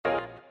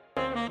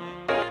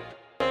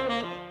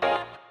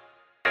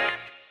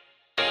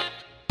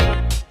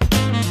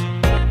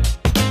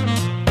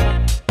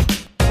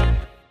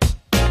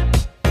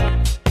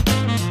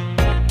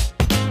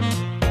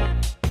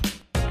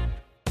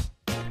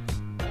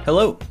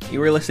Hello,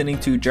 you are listening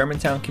to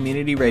Germantown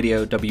Community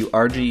Radio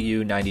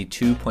WRGU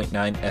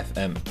 92.9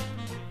 FM.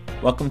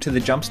 Welcome to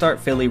the Jumpstart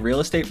Philly Real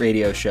Estate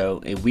Radio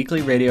Show, a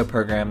weekly radio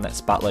program that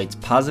spotlights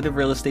positive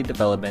real estate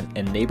development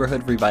and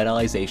neighborhood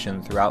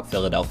revitalization throughout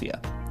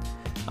Philadelphia.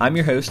 I'm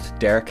your host,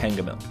 Derek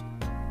Hengemil.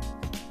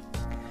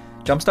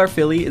 Jumpstart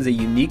Philly is a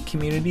unique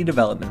community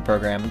development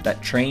program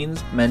that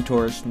trains,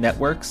 mentors,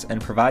 networks, and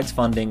provides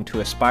funding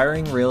to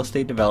aspiring real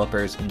estate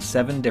developers in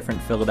 7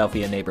 different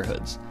Philadelphia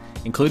neighborhoods,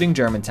 including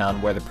Germantown,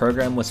 where the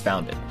program was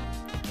founded.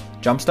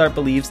 Jumpstart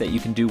believes that you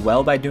can do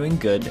well by doing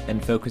good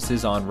and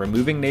focuses on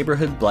removing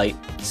neighborhood blight,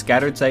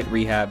 scattered site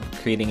rehab,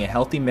 creating a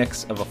healthy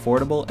mix of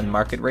affordable and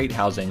market rate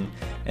housing,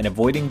 and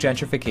avoiding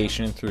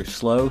gentrification through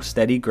slow,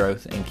 steady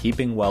growth and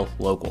keeping wealth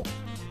local.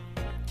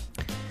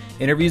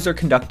 Interviews are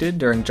conducted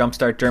during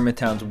Jumpstart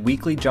Germantown's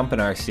weekly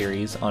Jumpinar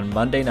series on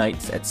Monday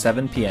nights at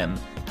 7 p.m.,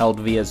 held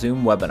via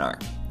Zoom webinar.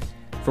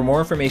 For more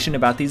information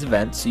about these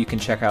events, you can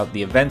check out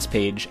the events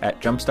page at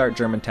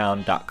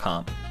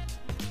jumpstartgermantown.com.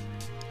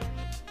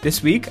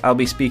 This week, I'll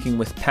be speaking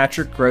with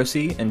Patrick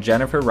Grossi and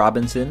Jennifer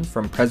Robinson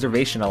from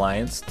Preservation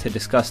Alliance to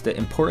discuss the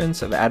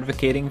importance of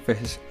advocating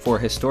for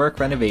historic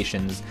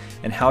renovations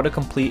and how to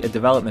complete a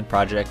development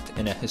project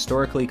in a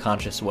historically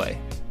conscious way.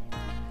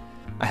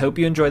 I hope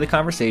you enjoy the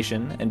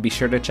conversation, and be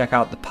sure to check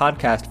out the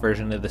podcast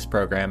version of this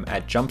program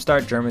at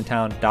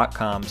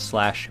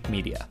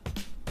jumpstartgermantown.com/media.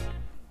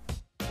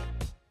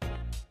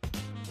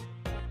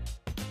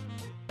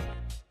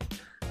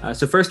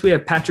 So first we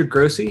have Patrick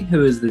Grossi,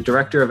 who is the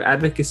Director of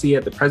Advocacy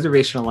at the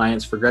Preservation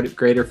Alliance for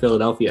Greater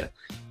Philadelphia.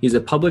 He's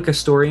a public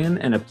historian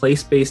and a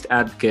place-based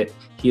advocate.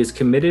 He is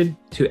committed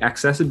to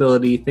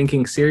accessibility,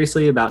 thinking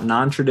seriously about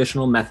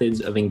non-traditional methods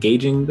of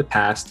engaging the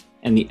past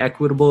and the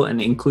equitable and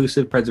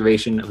inclusive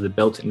preservation of the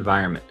built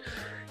environment.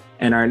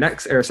 And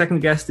our second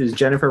guest is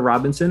Jennifer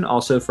Robinson,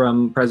 also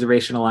from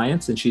Preservation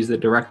Alliance, and she's the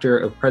Director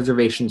of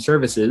Preservation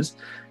Services.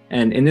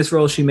 And in this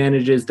role, she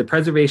manages the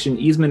Preservation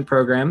Easement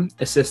Program,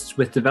 assists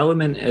with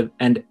development of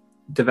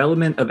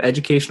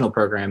educational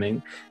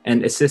programming,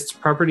 and assists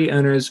property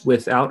owners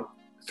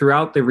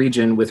throughout the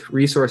region with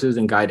resources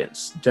and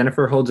guidance.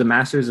 Jennifer holds a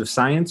Master's of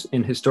Science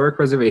in Historic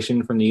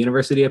Preservation from the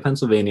University of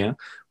Pennsylvania,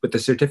 with a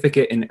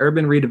certificate in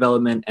urban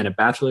redevelopment and a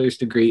bachelor's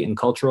degree in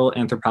cultural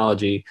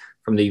anthropology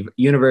from the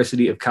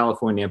University of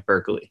California,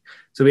 Berkeley.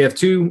 So we have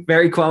 2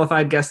 very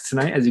qualified guests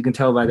tonight, as you can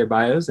tell by their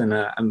bios, and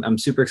I'm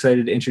super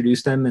excited to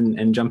introduce them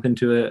and jump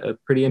into a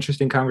pretty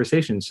interesting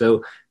conversation.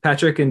 So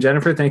Patrick and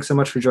Jennifer, thanks so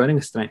much for joining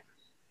us tonight.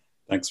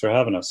 Thanks for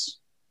having us.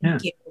 Yeah.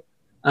 Thank you.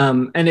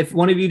 And if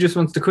one of you just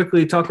wants to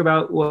quickly talk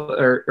about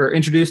or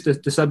introduce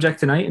the subject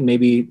tonight and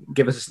maybe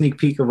give us a sneak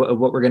peek of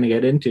what we're going to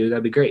get into,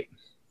 that'd be great.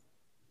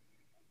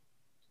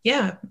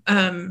 Yeah.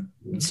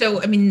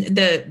 So, I mean,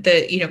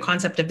 the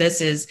concept of this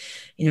is,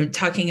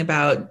 talking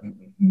about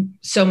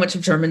so much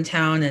of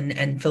Germantown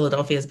and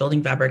Philadelphia's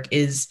building fabric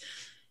is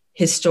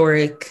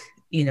historic,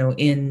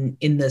 in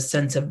the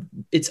sense of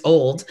it's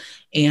old,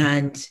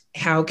 and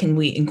how can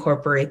we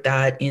incorporate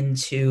that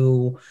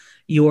into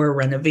your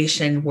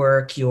renovation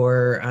work,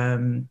 your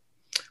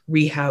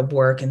rehab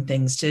work and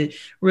things to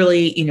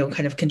really,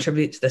 kind of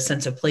contribute to the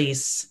sense of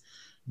place,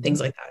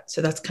 things like that.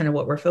 So that's kind of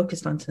what we're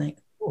focused on tonight.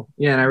 Cool.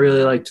 Yeah, and I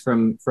really liked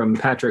from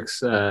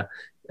Patrick's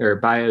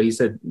bio, he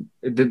said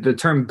the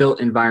term built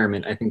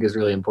environment, I think, is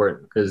really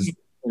important because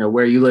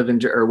where you live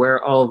or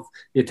where all of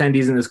the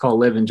attendees in this call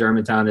live in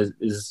Germantown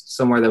is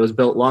somewhere that was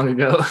built long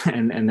ago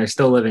and they're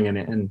still living in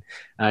it. And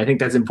I think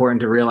that's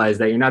important to realize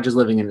that you're not just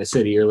living in the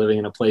city, you're living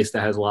in a place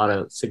that has a lot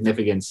of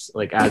significance,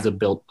 like as a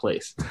built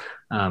place.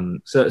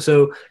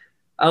 So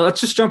let's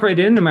just jump right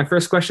in. And my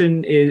first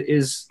question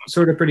is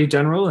sort of pretty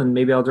general, and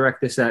maybe I'll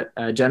direct this at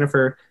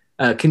Jennifer.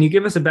 Can you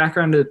give us a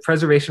background of the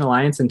Preservation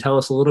Alliance and tell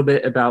us a little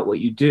bit about what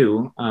you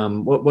do?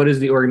 What is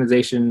the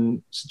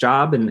organization's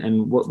job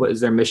and what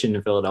is their mission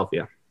in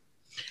Philadelphia?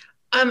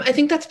 I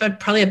think that's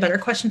probably a better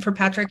question for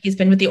Patrick. He's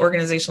been with the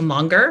organization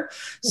longer.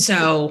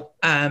 So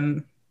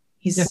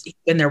he's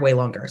been there way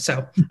longer.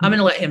 So I'm going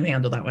to let him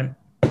handle that one.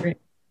 Great.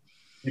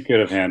 You could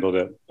have handled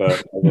it, but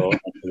I will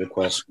answer the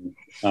question.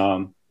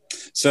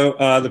 So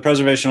the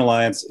Preservation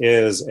Alliance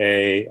is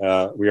we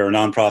are a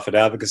nonprofit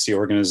advocacy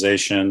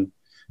organization.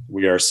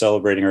 We are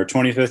celebrating our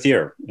 25th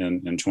year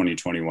in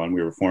 2021.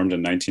 We were formed in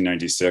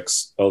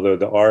 1996, although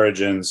the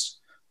origins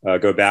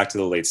go back to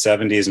the late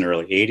 70s and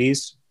early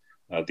 80s.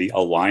 The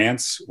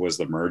Alliance was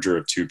the merger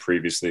of 2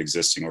 previously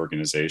existing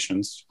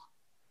organizations.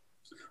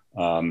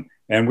 And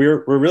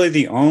we're really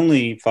the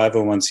only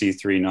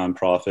 501c3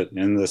 nonprofit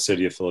in the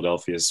city of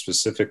Philadelphia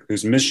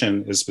whose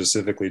mission is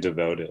specifically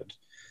devoted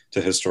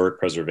to historic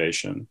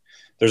preservation.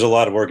 There's a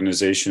lot of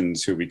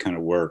organizations who we kind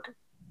of work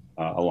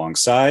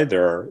alongside.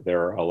 There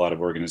are a lot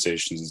of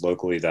organizations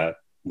locally that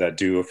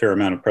do a fair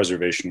amount of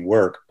preservation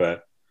work,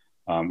 but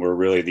we're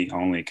really the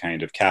only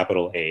kind of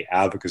capital A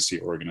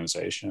advocacy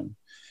organization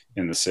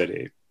in the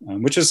city,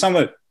 which is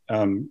somewhat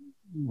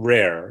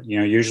rare.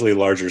 Usually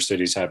larger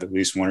cities have at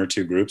least 1 or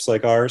 2 groups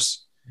like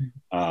ours.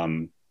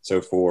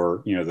 So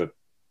for the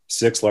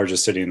 6th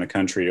largest city in the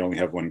country to only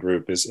have 1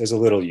 group is a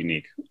little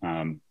unique.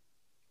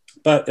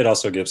 But it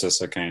also gives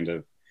us a kind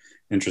of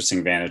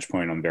interesting vantage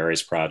point on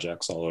various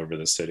projects all over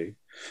the city.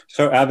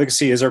 So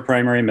advocacy is our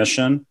primary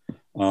mission,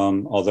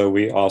 although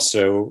we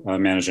also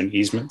manage an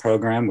easement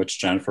program, which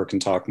Jennifer can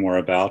talk more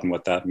about and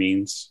what that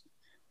means.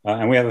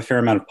 And we have a fair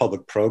amount of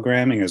public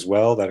programming as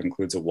well. That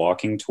includes a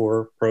walking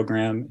tour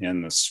program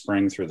in the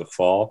spring through the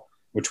fall,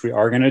 which we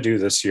are going to do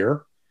this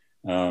year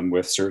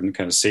with certain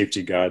kind of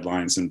safety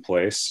guidelines in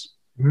place.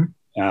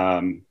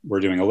 Mm-hmm. We're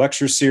doing a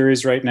lecture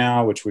series right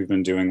now, which we've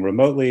been doing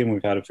remotely, and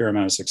we've had a fair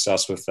amount of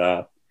success with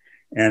that.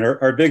 And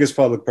our biggest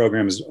public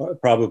program is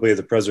probably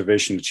the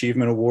Preservation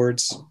Achievement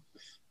Awards.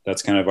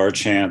 That's kind of our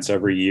chance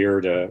every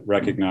year to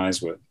recognize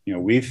what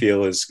we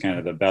feel is kind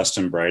of the best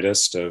and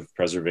brightest of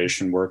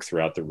preservation work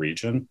throughout the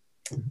region.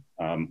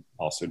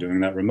 Also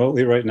doing that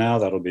remotely right now.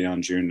 That'll be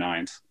on June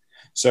 9th.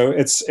 So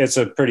it's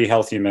a pretty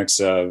healthy mix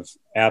of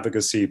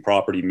advocacy,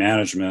 property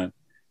management,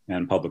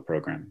 and public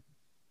programming.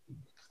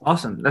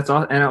 Awesome. That's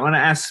all. And I want to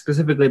ask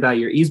specifically about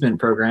your easement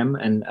program.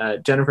 And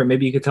Jennifer,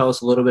 maybe you could tell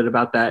us a little bit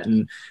about that.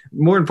 And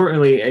more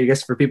importantly, I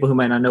guess for people who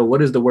might not know, what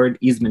does the word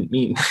easement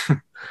mean?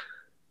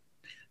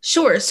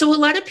 Sure. So a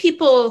lot of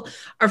people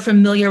are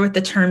familiar with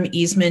the term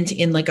easement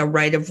in like a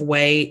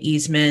right-of-way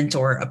easement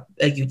or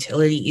a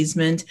utility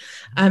easement.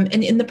 And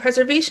in the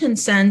preservation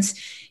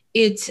sense,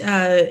 it's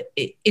a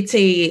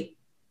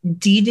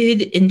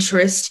deeded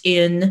interest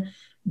in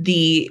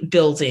the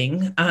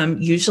building,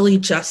 usually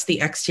just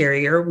the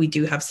exterior. We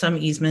do have some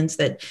easements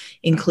that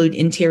include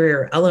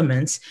interior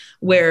elements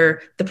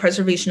where the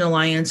Preservation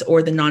Alliance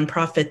or the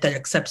nonprofit that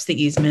accepts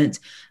the easement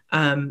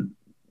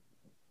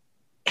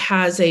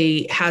has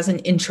an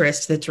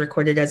interest that's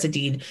recorded as a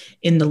deed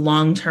in the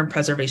long-term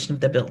preservation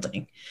of the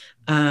building.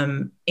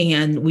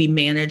 And we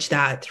manage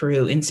that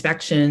through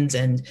inspections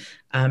and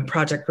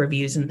project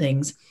reviews and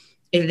things.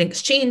 In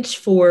exchange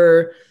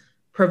for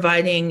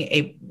providing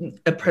a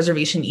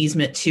preservation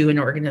easement to an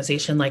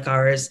organization like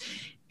ours,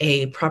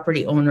 a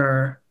property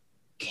owner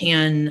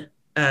can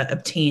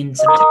obtain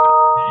some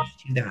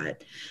to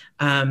that.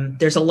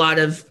 There's a lot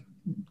of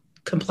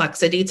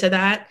complexity to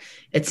that.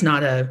 It's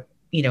not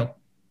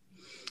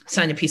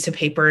sign a piece of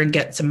paper and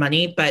get some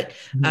money, but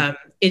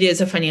it is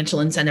a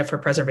financial incentive for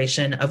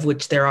preservation, of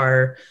which there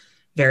are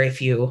very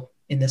few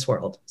in this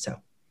world.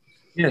 So.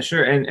 Yeah,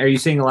 sure. And are you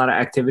seeing a lot of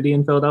activity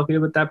in Philadelphia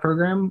with that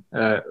program?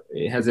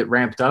 Has it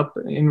ramped up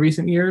in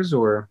recent years,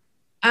 or?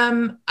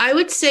 I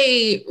would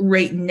say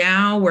right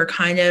now we're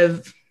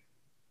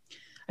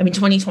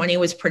 2020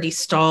 was pretty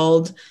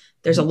stalled.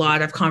 There's a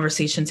lot of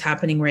conversations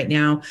happening right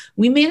now.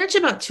 We manage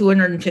about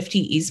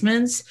 250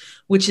 easements,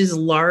 which is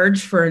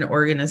large for an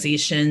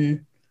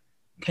organization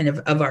kind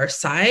of our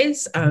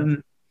size. I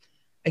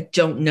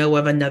don't know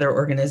of another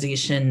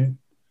organization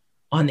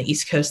on the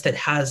East Coast that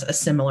has a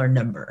similar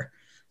number.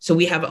 So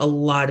we have a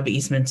lot of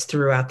easements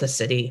throughout the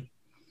city.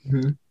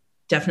 Mm-hmm.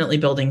 Definitely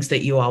buildings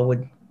that you all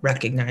would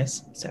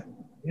recognize. So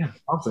yeah,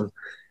 awesome.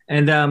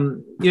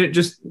 And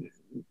just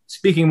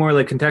speaking more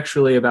like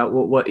contextually about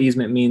what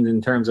easement means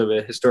in terms of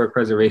a historic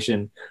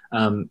preservation,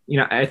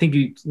 I think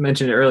you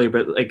mentioned it earlier,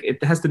 but like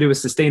it has to do with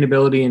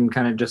sustainability and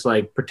kind of just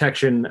like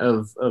protection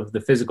of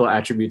the physical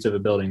attributes of a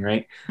building,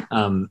 right?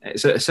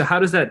 So how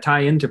does that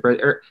tie into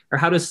or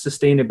how does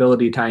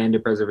sustainability tie into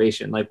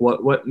preservation? Like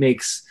what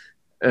makes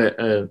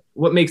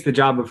the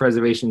job of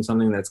preservation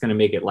something that's going to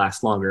make it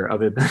last longer?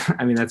 Other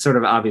than, that's sort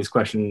of an obvious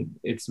question.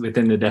 It's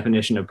within the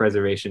definition of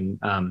preservation.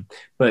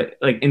 But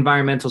like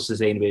environmental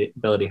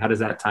sustainability, how does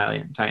that tie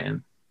in?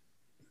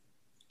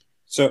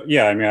 So,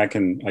 yeah, I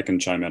can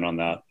chime in on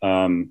that.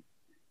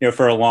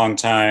 For a long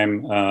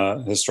time,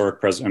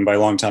 and by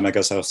long time, I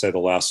guess I'll say the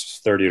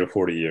last 30 to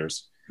 40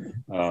 years,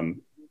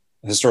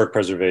 historic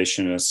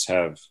preservationists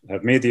have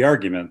made the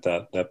argument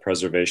that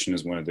preservation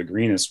is one of the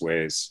greenest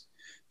ways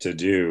to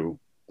do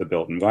the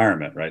built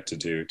environment, right? To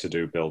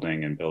do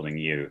building and building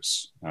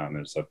use.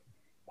 There's a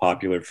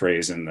popular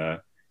phrase in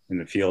the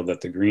field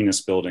that the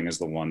greenest building is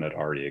the one that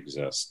already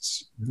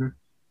exists. Mm-hmm.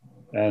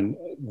 And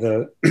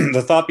the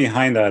thought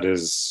behind that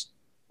is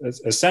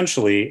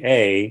essentially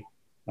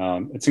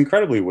it's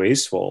incredibly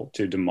wasteful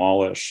to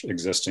demolish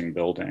existing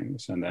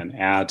buildings and then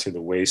add to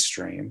the waste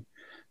stream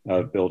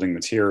of building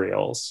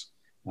materials.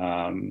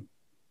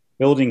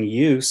 Building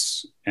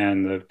use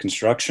and the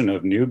construction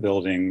of new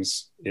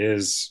buildings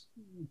is,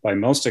 by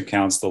most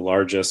accounts, the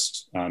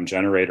largest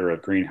generator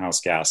of greenhouse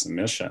gas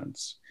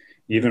emissions,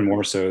 even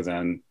more so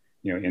than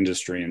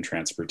industry and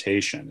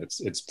transportation.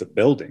 It's the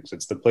buildings,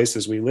 it's the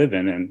places we live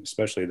in, and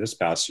especially this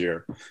past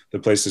year, the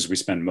places we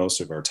spend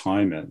most of our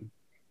time in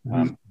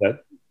that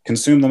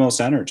consume the most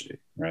energy,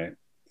 right?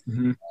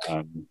 Mm-hmm.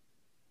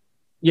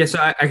 Yeah, so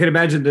I could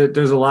imagine that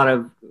there's a lot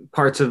of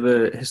parts of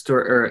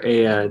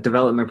a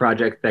development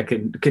project that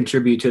could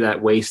contribute to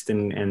that waste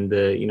and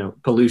the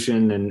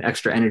pollution and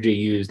extra energy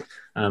used.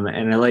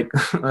 And I like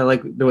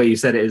the way you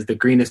said it, is the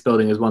greenest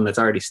building is one that's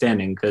already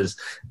standing, because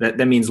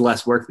that means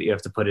less work that you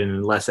have to put in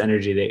and less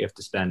energy that you have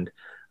to spend.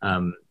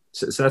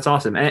 So that's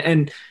awesome.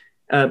 And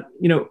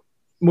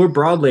more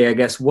broadly, I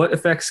guess, what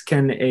effects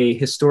can a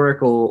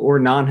historical or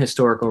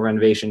non-historical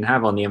renovation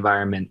have on the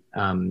environment?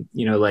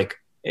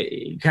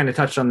 you kind of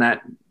touched on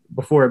that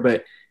before,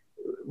 but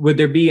would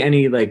there be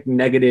any like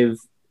negative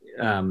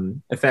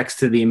effects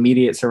to the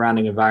immediate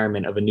surrounding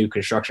environment of a new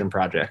construction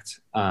project?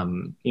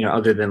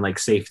 Other than like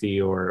safety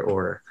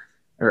or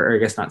I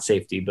guess not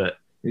safety, but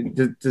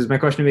does my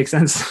question make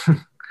sense?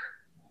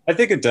 I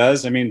think it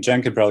does. I mean,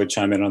 Jen could probably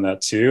chime in on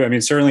that too. I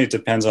mean, certainly it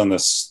depends on the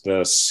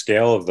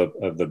scale of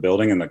the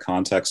building and the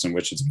context in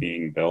which it's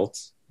being built.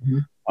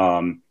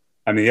 Mm-hmm.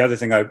 I mean, the other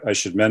thing I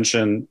should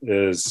mention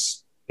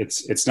is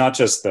it's not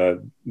just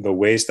the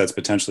waste that's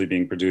potentially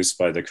being produced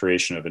by the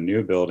creation of a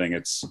new building.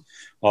 It's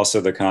also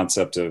the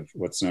concept of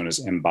what's known as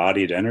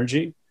embodied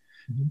energy.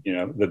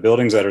 Mm-hmm. The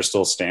buildings that are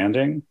still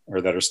standing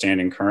or that are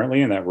standing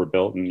currently and that were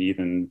built in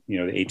even, the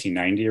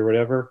 1890 or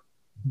whatever,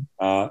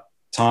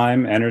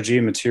 time, energy,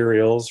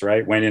 materials,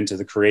 right, went into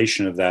the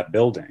creation of that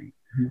building.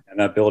 Mm-hmm. And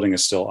that building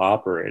is still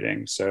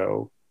operating.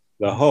 So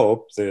the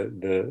hope,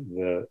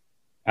 the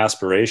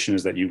aspiration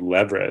is that you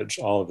leverage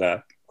all of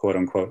that quote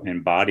unquote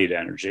embodied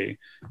energy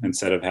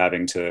instead of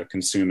having to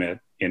consume it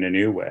in a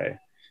new way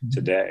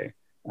today.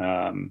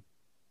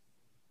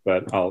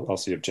 But I'll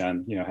see if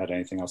Jen, had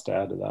anything else to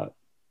add to that.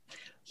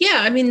 Yeah.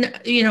 I mean,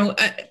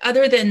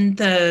 other than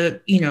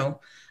the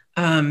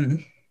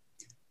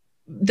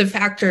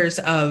factors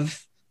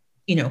of,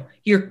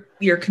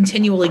 you're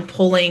continually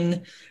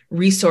pulling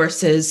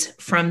resources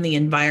from the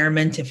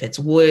environment, if it's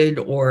wood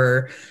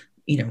or,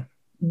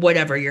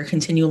 whatever, you're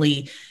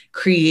continually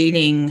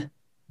creating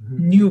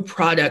new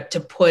product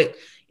to put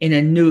in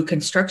a new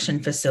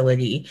construction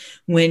facility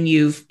when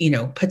you've,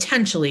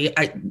 potentially,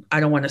 I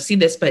don't want to see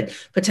this, but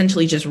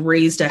potentially just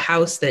raised a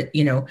house that,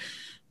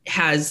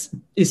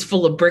 is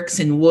full of bricks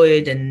and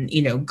wood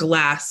and,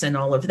 glass and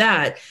all of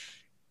that.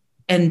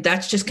 And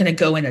that's just going to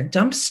go in a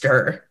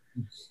dumpster.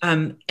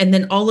 And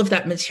then all of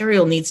that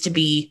material needs to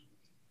be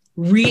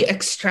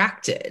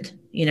re-extracted,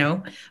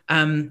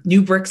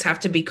 new bricks have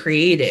to be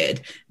created,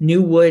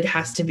 new wood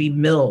has to be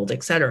milled,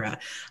 et cetera.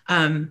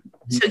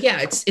 So yeah,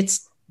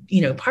 it's,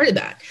 part of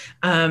that.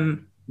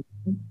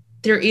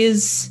 There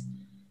is,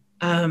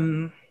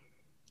 there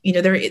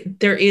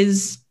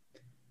is,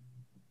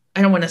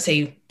 I don't want to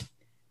say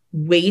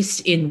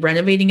waste in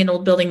renovating an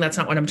old building. That's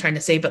not what I'm trying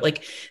to say, but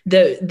like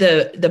the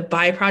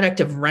byproduct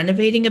of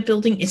renovating a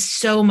building is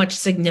so much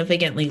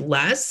significantly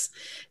less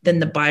than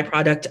the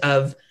byproduct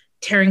of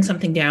tearing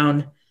something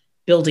down,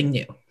 building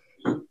new.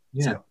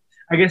 Yeah. So,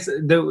 I guess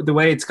the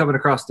way it's coming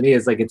across to me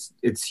is like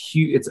it's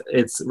huge.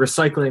 It's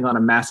recycling on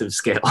a massive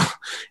scale.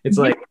 It's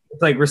like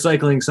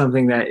recycling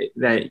something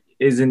that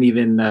isn't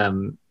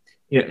even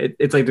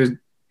it's like there's,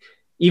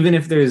 even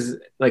if there's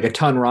like a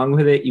ton wrong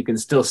with it, you can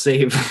still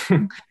save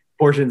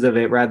portions of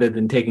it rather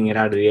than taking it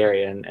out of the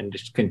area and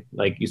just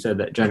like you said,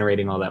 that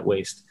generating all that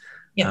waste.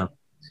 Yeah.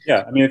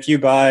 Yeah. I mean, if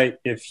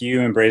you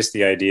embrace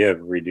the idea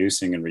of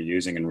reducing and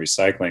reusing and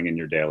recycling in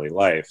your daily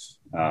life,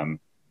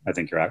 I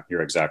think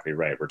you're exactly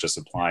right. We're just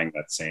applying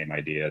that same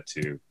idea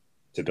to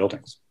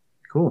buildings.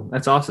 Cool.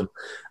 That's awesome.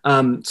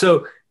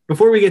 So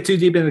before we get too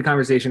deep into the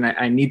conversation,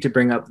 I need to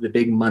bring up the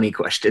big money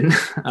question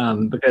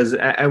because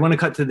I want to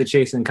cut to the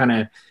chase and kind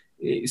of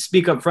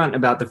speak up front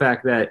about the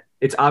fact that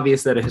it's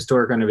obvious that a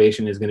historic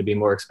renovation is going to be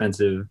more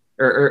expensive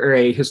or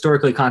a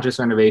historically conscious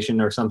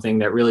renovation or something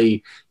that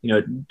really,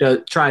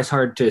 tries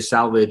hard to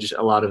salvage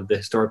a lot of the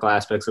historical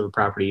aspects of a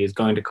property is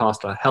going to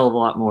cost a hell of a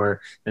lot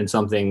more than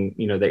something,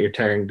 that you're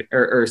tearing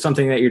or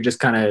something that you're just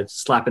kind of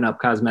slapping up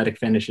cosmetic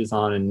finishes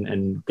on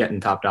and getting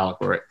top dollar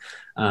for it.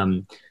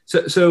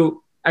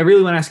 So I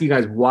really want to ask you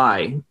guys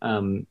why,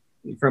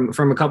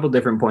 from a couple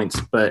different points,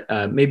 but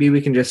maybe we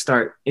can just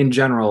start in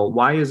general.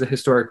 Why is a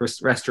historic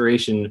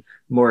restoration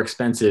more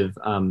expensive,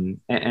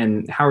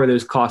 and how are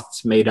those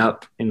costs made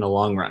up in the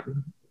long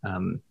run?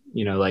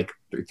 Like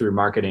through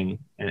marketing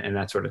and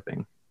that sort of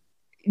thing.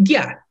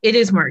 Yeah, it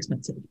is more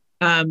expensive.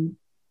 But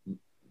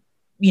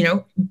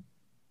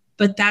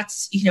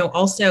that's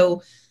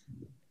also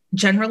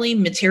generally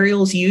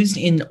materials used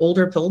in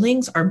older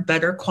buildings are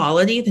better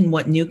quality than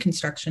what new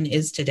construction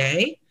is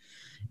today.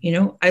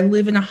 I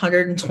live in a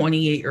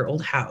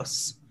 128-year-old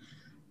house.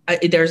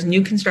 There's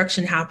new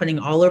construction happening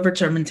all over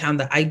Germantown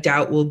that I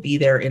doubt will be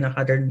there in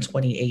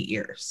 128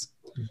 years.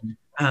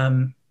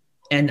 Mm-hmm.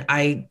 And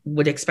I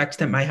would expect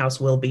that my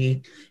house will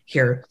be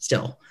here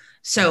still.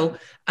 So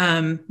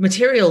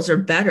materials are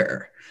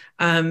better.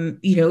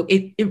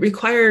 It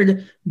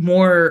required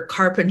more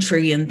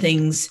carpentry and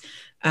things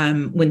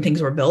when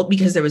things were built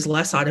because there was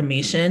less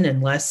automation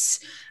and less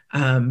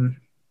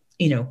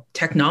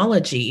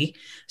technology.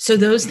 So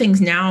those things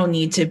now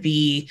need to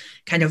be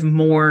kind of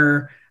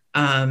more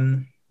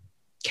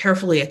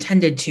carefully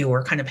attended to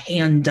or kind of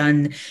hand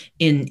done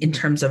in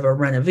terms of a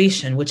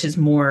renovation, which is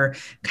more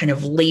kind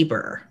of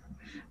labor.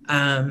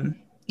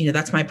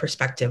 That's my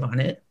perspective on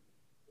it.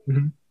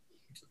 Mm-hmm.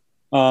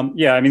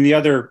 I mean, the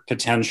other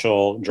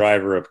potential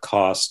driver of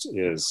cost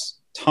is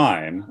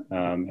time.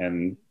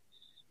 And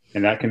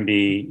that can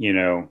be,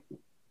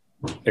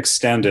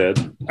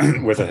 extended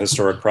with a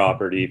historic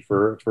property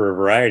for a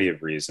variety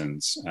of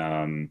reasons.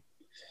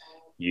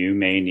 you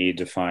may need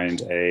to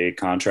find a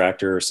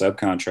contractor or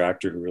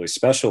subcontractor who really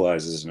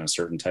specializes in a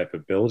certain type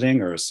of building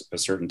or a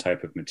certain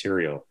type of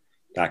material.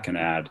 That can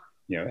add,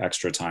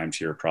 extra time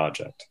to your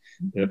project.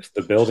 If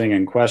the building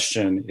in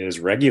question is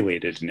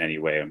regulated in any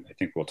way, I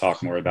think we'll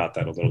talk more about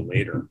that a little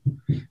later,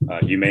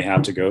 you may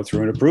have to go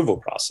through an approval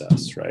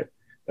process, right?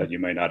 That you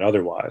may not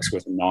otherwise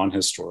with a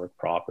non-historic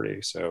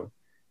property. So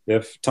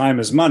if time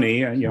is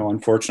money,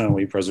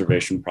 unfortunately,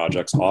 preservation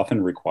projects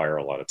often require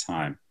a lot of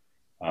time,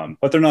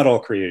 but they're not all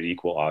created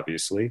equal,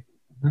 obviously.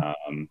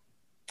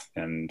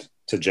 And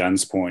to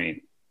Jen's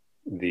point,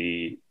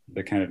 the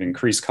kind of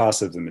increased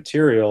cost of the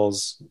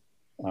materials,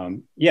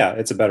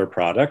 it's a better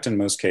product in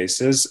most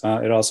cases.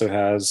 It also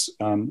has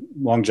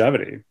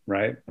longevity,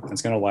 right?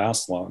 It's going to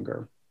last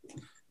longer.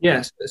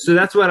 Yes. So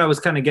that's what I was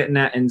kind of getting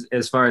at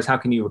as far as how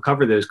can you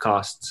recover those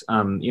costs?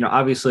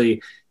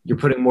 Obviously you're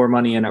putting more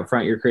money in up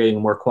front, you're creating a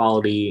more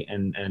quality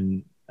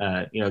and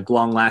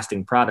long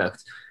lasting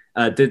product.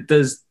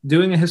 Does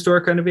doing a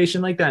historic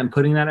renovation like that and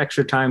putting that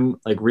extra time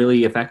like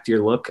really affect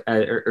your look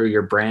or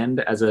your brand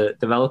as a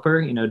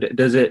developer?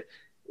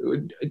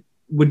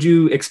 Would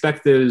you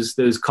expect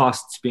those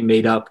costs to be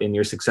made up in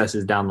your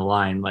successes down the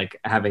line, like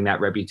having that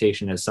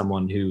reputation as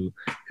someone who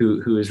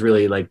is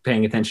really like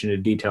paying attention to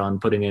detail and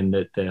putting in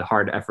the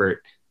hard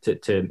effort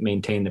to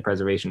maintain the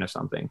preservation of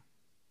something?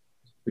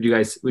 Would you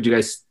guys?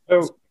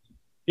 So,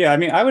 yeah, I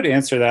mean, I would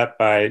answer that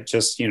by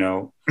just,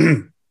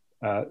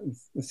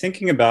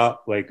 thinking about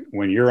like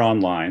when you're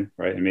online,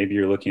 right? And maybe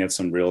you're looking at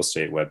some real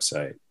estate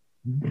website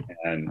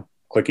and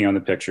clicking on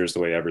the pictures the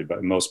way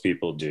most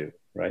people do,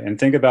 right? And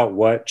think about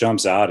what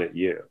jumps out at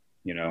you,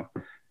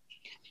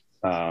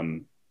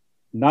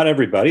 not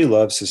everybody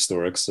loves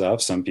historic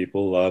stuff. Some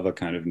people love a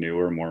kind of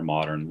newer, more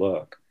modern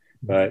look.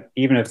 But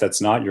even if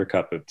that's not your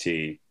cup of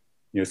tea,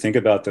 think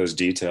about those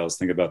details,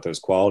 think about those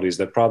qualities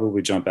that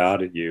probably jump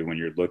out at you when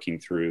you're looking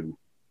through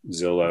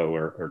Zillow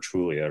or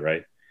Trulia,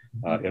 right?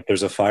 If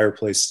there's a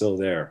fireplace still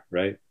there,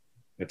 right?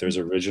 If there's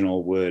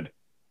original wood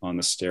on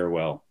the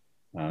stairwell,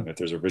 if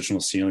there's original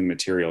ceiling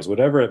materials,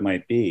 whatever it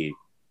might be,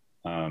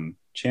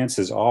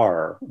 chances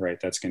are, right,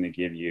 that's going to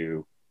give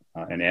you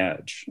an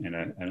edge in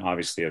and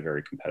obviously a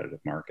very competitive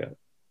market.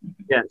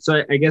 Yeah.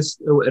 So I guess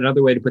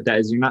another way to put that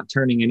is you're not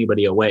turning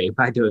anybody away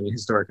by doing a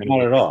historic renovation.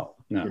 Not at all.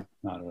 No,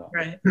 not at all.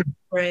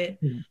 Right.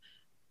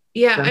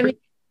 Yeah. I mean,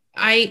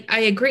 I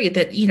agree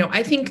that,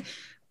 I think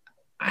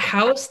a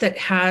house that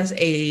has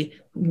a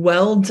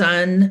well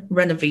done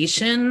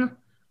renovation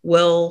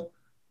will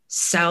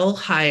sell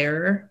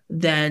higher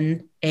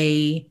than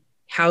a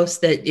house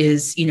that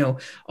is,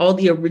 all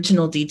the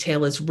original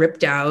detail is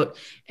ripped out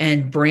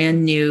and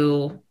brand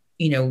new,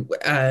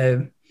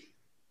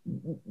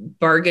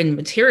 bargain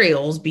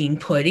materials being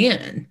put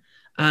in.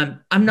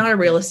 I'm not a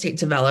real estate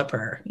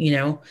developer.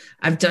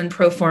 I've done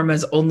pro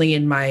formas only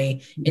in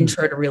my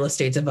intro to real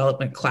estate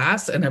development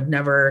class, and I've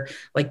never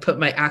put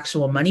my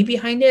actual money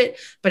behind it.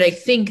 But I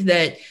think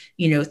that,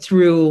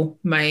 through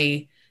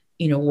my,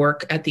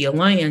 work at the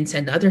Alliance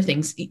and other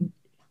things,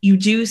 you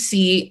do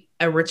see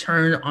a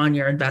return on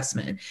your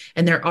investment.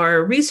 And there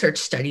are research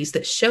studies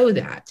that show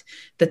that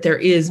there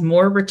is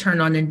more return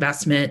on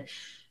investment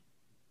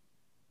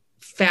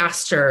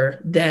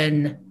faster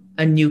than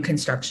a new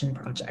construction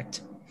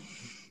project.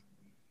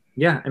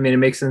 Yeah, I mean, it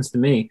makes sense to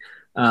me.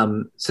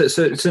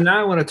 So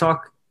now I want to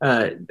talk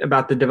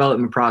about the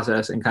development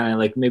process and kind of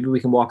like maybe we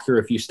can walk through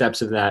a few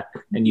steps of that,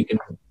 and you can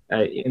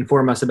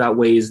inform us about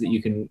ways that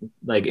you can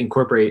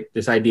incorporate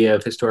this idea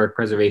of historic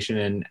preservation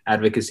and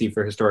advocacy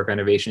for historic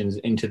renovations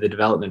into the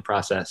development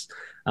process.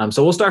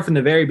 So we'll start from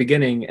the very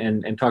beginning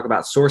and talk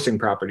about sourcing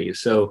properties.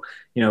 So,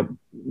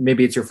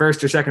 maybe it's your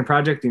first or second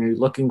project and you're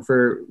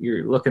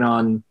looking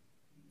on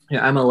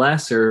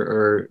MLS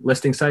or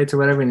listing sites or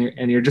whatever,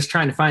 and you're just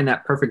trying to find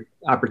that perfect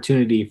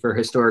opportunity for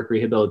historic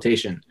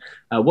rehabilitation.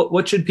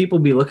 What should people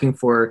be looking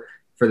for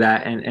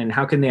that, and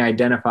how can they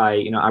identify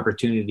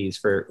opportunities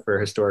for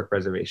historic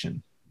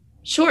preservation?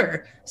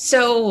 Sure.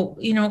 So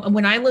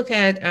when I look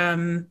at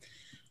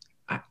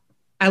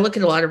I look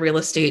at a lot of real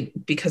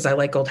estate because I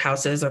like old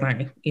houses, and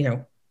I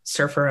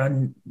surf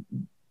around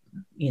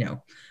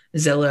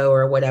Zillow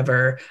or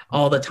whatever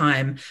all the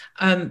time.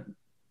 I'm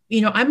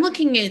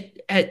looking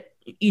at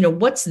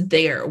what's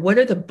there? What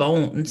are the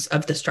bones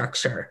of the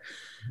structure?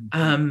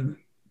 And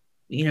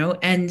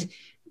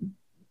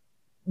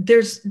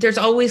there's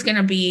always going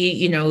to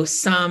be,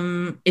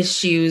 some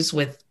issues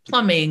with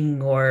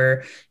plumbing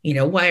or,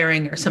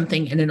 wiring or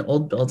something in an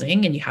old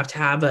building. And you have to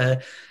have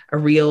a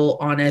real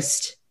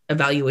honest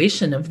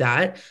evaluation of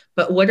that.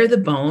 But what are the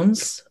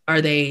bones? Are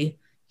they,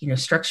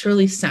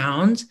 structurally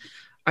sound?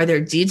 Are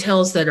there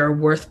details that are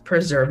worth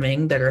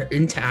preserving, that are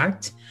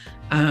intact?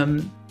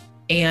 And,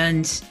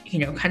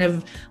 kind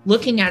of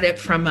looking at it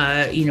from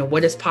a,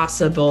 what is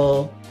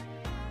possible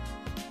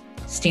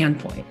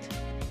standpoint.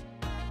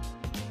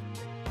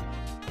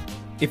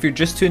 If you're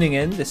just tuning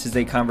in, this is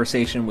a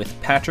conversation with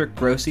Patrick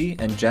Grossi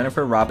and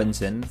Jennifer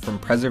Robinson from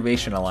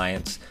Preservation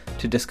Alliance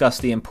to discuss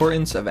the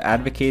importance of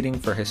advocating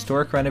for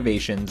historic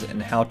renovations and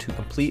how to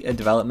complete a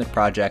development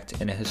project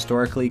in a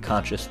historically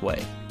conscious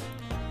way.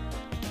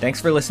 Thanks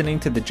for listening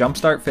to the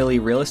Jumpstart Philly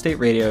Real Estate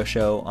Radio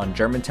Show on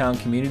Germantown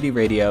Community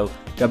Radio,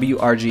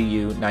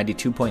 WRGU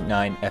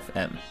 92.9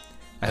 FM.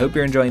 I hope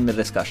you're enjoying the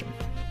discussion.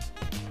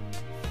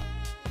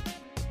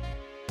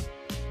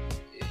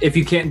 If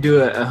you can't do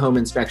a home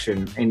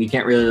inspection and you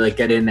can't really like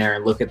get in there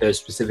and look at those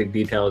specific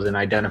details and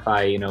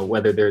identify, you know,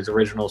 whether there's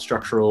original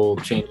structural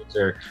changes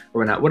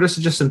or not, what are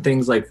just some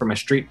things like from a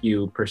street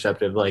view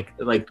perspective, like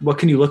what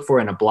can you look for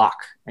in a block,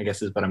 I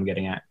guess is what I'm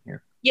getting at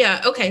here.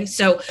 Yeah. Okay.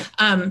 So,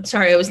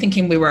 sorry, I was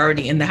thinking we were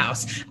already in the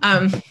house.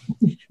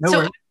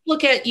 So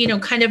look at, you know,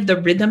 kind of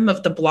the rhythm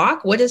of the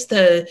block. What does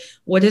the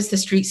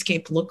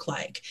streetscape look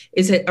like?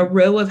 Is it a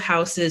row of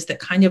houses that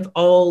kind of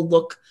all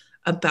look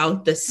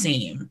about the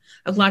same?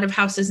 A lot of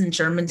houses in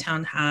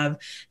Germantown have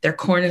their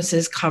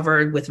cornices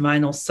covered with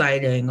vinyl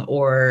siding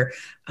or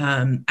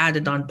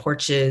added on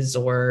porches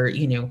or,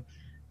 you know,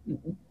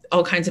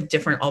 all kinds of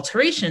different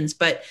alterations.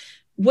 But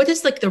what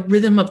does like the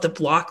rhythm of the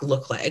block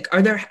look like?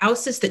 Are there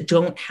houses that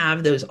don't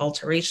have those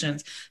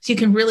alterations? So you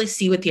can really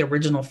see what the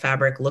original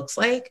fabric looks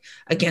like,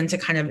 again, to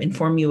kind of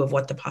inform you of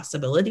what the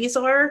possibilities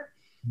are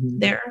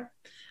there.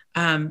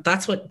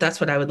 That's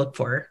what I would look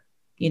for,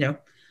 you know?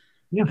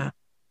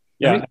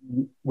 Yeah.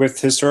 With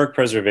historic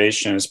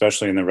preservation,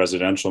 especially in the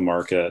residential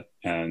market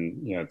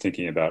and, you know,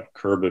 thinking about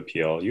curb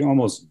appeal, you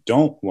almost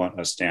don't want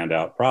a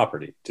standout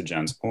property, to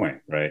Jen's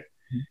point, right?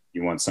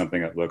 You want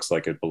something that looks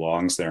like it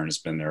belongs there and has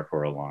been there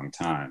for a long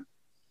time.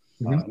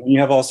 You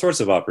have all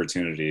sorts of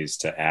opportunities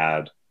to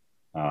add,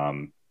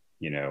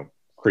 you know,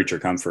 creature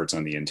comforts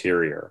on the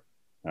interior,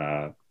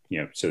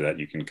 you know, so that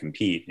you can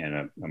compete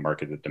in a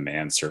market that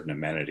demands certain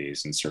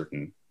amenities and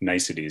certain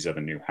niceties of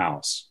a new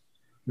house.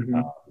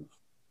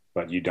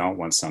 But you don't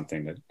want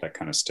something that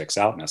kind of sticks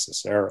out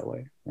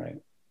necessarily, right?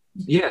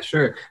 Yeah,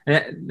 sure.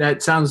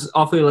 That sounds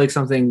awfully like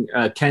something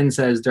Ken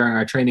says during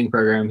our training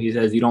program. He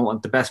says you don't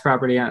want the best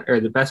property on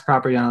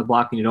the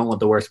block, and you don't want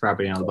the worst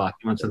property on the block.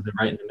 You want something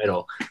right in the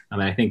middle. I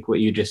mean, I think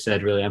what you just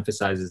said really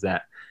emphasizes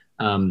that.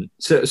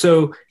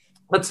 So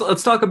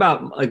let's talk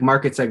about like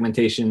market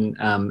segmentation.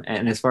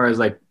 And as far as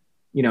like,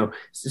 you know,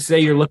 say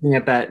you're looking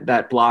at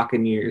that block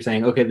and you're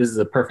saying, okay, this is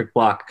a perfect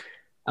block.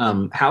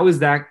 How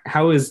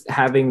is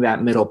having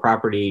that middle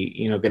property,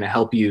 you know, going to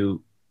help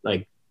you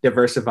like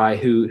diversify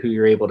who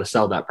you're able to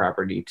sell that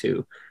property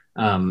to?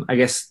 I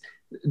guess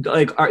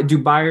like, do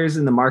buyers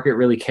in the market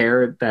really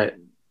care that,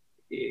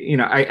 you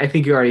know, I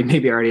think you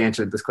already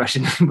answered this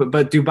question,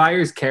 but do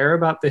buyers care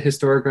about the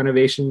historic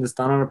renovation that's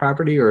done on a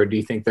property, or do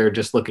you think they're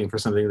just looking for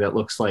something that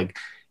looks like,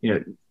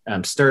 you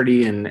know,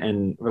 sturdy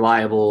and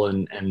reliable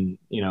and,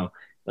 you know,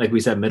 like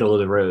we said, middle of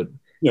the road?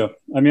 Yeah.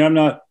 I mean, I'm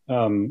not,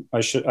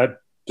 I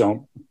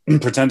don't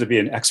pretend to be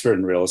an expert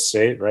in real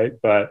estate, right?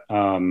 But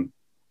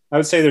I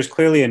would say there's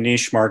clearly a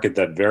niche market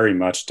that very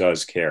much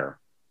does care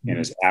and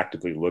is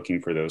actively looking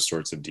for those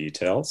sorts of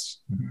details.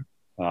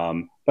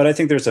 But I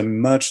think there's a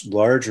much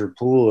larger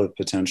pool of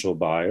potential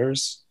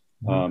buyers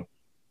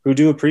who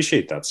do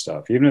appreciate that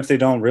stuff, even if they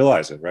don't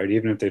realize it, right?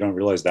 Even if they don't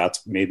realize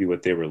that's maybe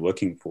what they were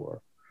looking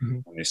for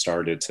when they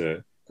started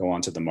to go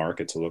onto the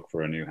market to look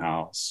for a new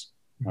house.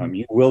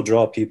 You will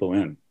draw people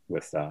in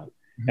with that.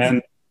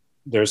 And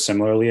there's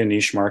similarly a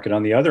niche market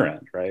on the other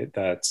end, right?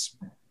 That's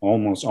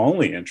almost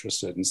only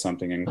interested in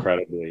something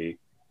incredibly,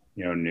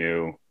 you know,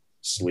 new,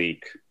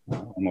 sleek,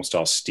 almost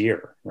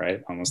austere,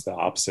 right? Almost the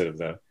opposite of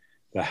the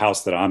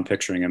house that I'm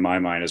picturing in my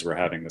mind as we're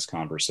having this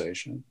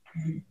conversation.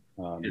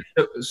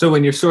 So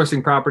when you're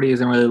sourcing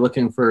properties and really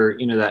looking for,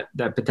 you know,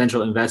 that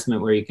potential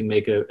investment where you can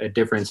make a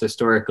difference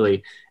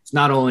historically, it's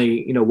not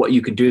only, you know, what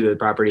you could do to the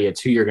property,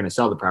 it's who you're going to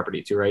sell the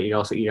property to, right? You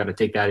got to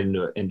take that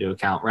into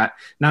account, right?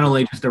 Not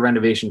only just the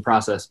renovation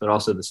process, but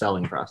also the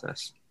selling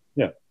process.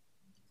 Yeah.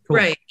 Cool.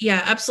 Right.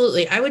 Yeah,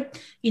 absolutely. I would,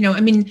 you know,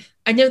 I mean,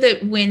 I know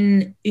that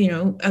when, you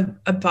know,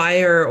 a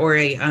buyer or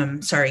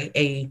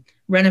a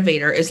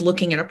renovator is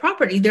looking at a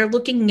property, they're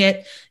looking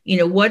at, you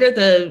know, what are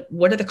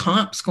the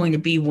comps going to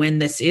be when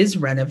this is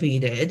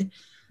renovated?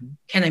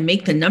 Can I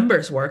make the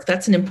numbers work?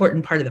 That's an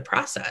important part of the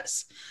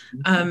process.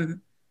 You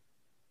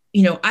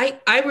know,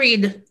 I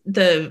read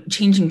the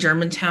Changing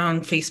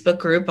Germantown Facebook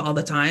group all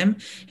the time.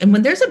 And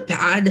when there's a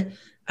bad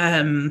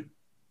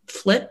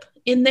flip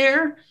in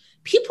there,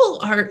 people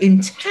are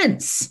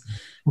intense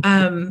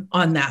on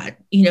that.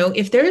 You know,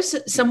 if there's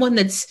someone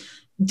that's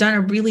done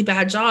a really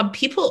bad job,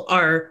 people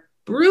are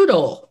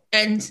brutal.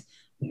 And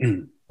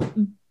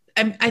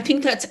I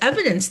think that's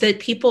evidence that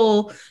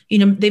people, you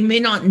know, they may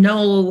not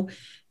know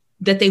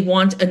that they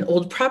want an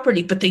old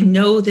property, but they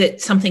know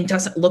that something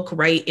doesn't look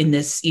right in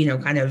this, you know,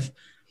 kind of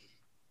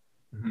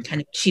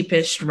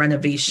cheapish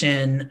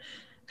renovation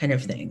kind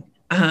of thing.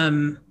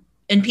 And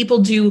people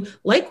do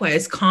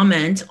likewise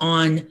comment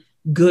on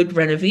good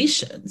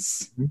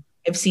renovations.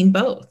 I've seen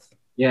both.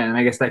 Yeah. And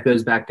I guess that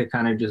goes back to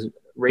kind of just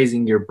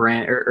raising your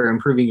brand or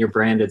improving your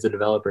brand as a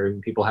developer.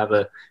 And people have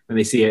when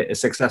they see a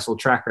successful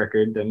track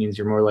record, that means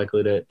you're more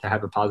likely to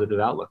have a positive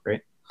outlook,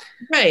 right?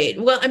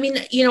 Right. Well, I mean,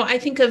 you know, I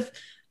think of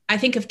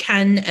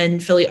Ken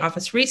and Philly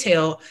Office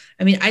Retail.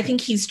 I mean, I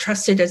think he's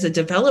trusted as a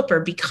developer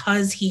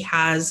because he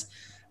has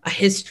a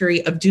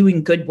history of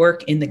doing good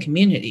work in the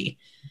community.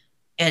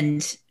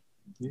 And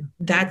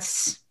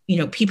that's,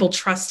 people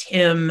trust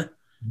him.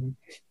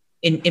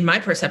 In my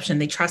perception,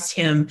 they trust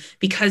him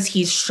because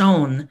he's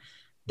shown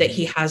that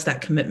he has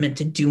that commitment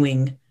to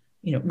doing,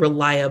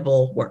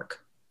 reliable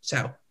work.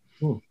 So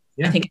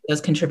I think it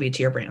does contribute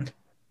to your brand.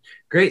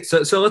 Great.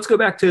 So let's go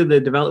back to the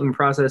development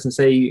process and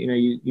say,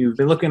 you've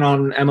been looking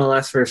on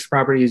MLS for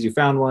properties. You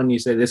found one. You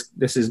say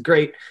this is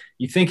great.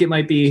 You think it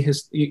might be,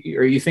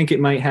 or you think it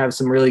might have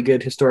some really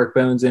good historic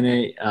bones in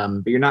it,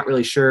 but you're not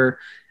really sure.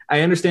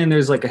 I understand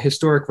there's like a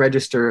historic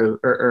register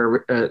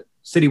or a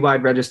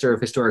citywide register of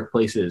historic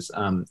places.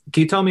 Can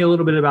you tell me a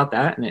little bit about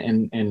that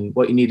and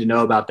what you need to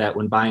know about that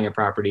when buying a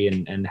property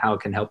and how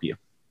it can help you?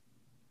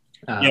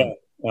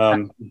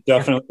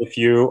 Definitely. If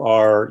you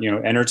are,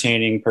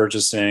 entertaining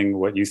purchasing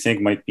what you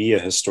think might be a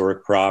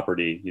historic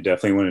property, you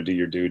definitely want to do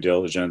your due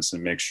diligence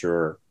and make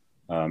sure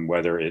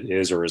whether it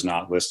is or is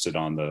not listed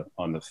on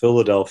the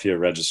Philadelphia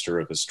Register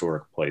of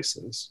Historic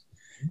Places.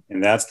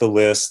 And that's the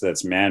list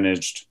that's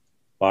managed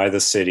by the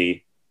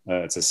city.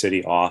 It's a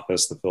city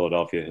office, the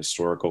Philadelphia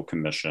Historical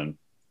Commission.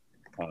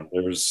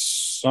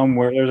 There's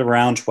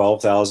around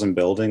 12,000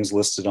 buildings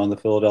listed on the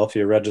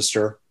Philadelphia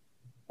Register,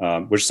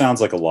 which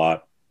sounds like a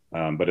lot.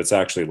 But it's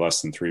actually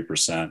less than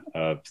 3%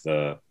 of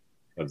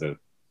the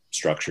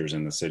structures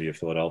in the city of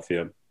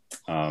Philadelphia.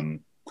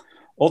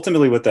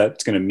 Ultimately, what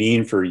that's going to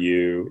mean for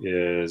you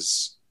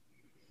is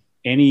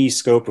any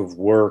scope of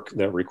work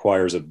that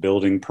requires a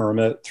building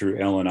permit through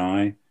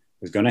L&I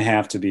is going to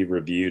have to be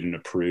reviewed and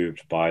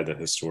approved by the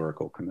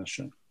Historical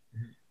Commission.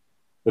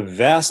 The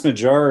vast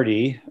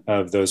majority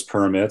of those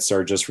permits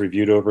are just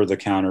reviewed over the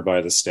counter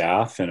by the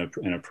staff and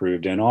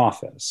approved in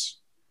office.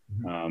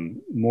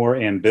 More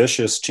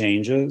ambitious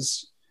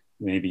changes,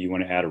 maybe you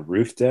want to add a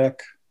roof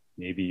deck,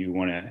 maybe you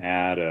want to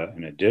add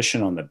an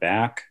addition on the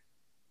back.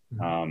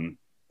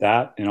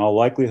 That in all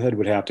likelihood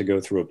would have to go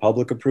through a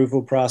public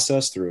approval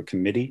process through a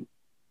committee.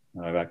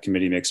 That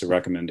committee makes a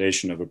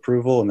recommendation of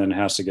approval and then it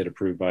has to get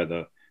approved by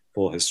the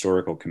full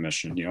Historical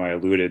Commission. I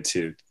alluded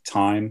to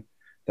time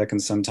that can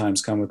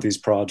sometimes come with these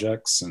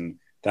projects, and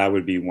that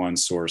would be one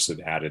source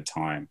of added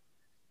time,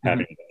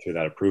 having to go through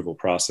that approval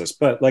process.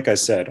 But like I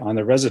said, on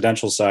the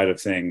residential side of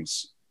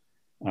things,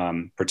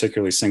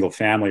 particularly single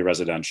family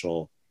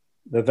residential,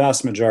 the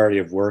vast majority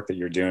of work that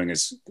you're doing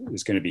is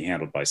going to be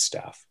handled by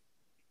staff.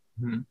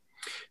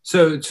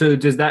 So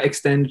does that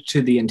extend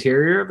to the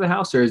interior of the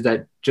house, or is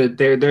that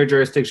their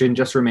jurisdiction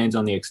just remains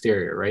on the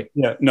exterior, right?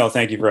 Yeah, no,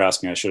 thank you for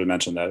asking. I should have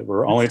mentioned that.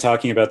 We're only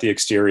talking about the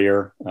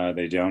exterior.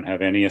 They don't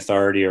have any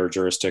authority or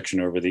jurisdiction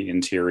over the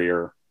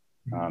interior.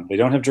 They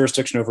don't have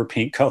jurisdiction over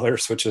paint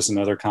colors, which is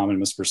another common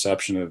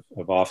misperception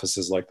of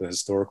offices like the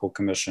Historical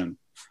Commission.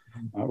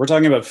 We're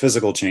talking about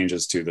physical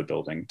changes to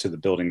the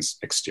building's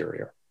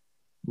exterior.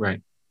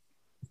 Right.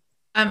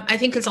 I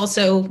think it's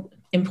also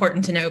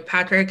important to note,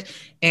 Patrick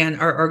and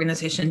our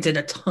organization did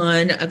a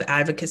ton of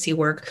advocacy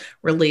work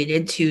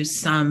related to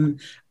some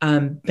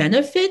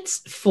benefits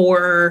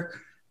for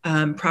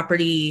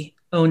property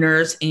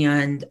owners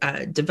and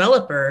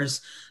developers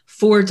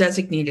for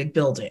designated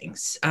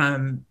buildings.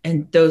 And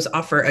those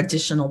offer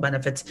additional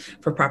benefits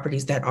for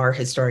properties that are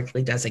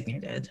historically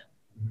designated.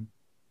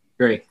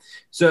 Great.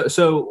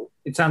 So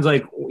it sounds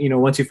like,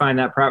 once you find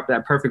that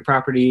perfect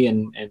property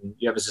and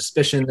you have a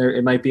suspicion there,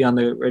 it might be on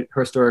the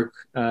Historic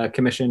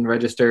Commission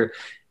register,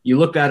 you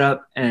look that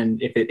up.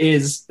 And if it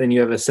is, then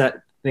you have a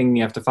set thing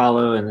you have to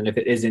follow. And then if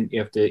it isn't,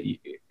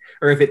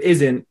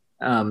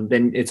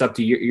 then it's up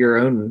to your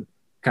own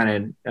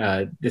kind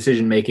of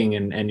decision-making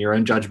and your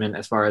own judgment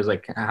as far as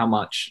like how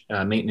much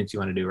maintenance you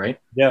want to do, right?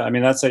 Yeah. I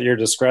mean, that's at your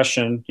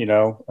discretion. You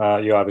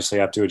obviously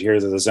have to adhere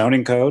to the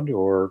zoning code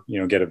or,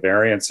 get a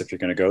variance if you're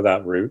going to go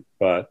that route.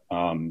 But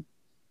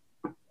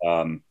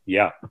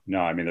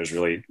there's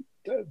really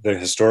the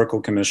Historical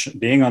Commission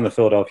being on the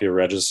Philadelphia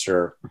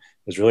Register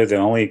is really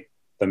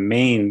the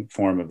main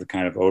form of the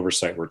kind of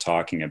oversight we're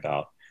talking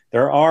about.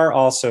 There are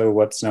also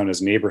what's known as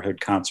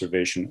neighborhood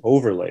conservation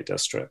overlay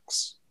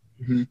districts.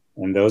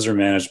 And those are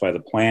managed by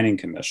the Planning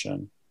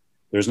Commission.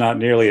 There's not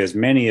nearly as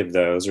many of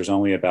those. There's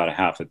only about a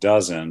half a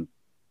dozen.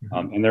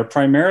 And they're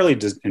primarily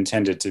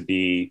intended to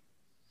be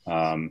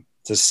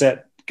to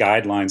set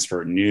guidelines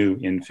for new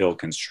infill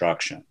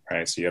construction,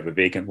 right? So you have a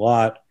vacant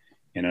lot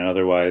in an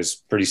otherwise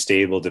pretty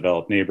stable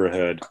developed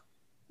neighborhood.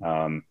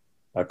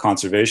 A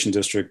conservation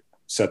district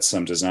sets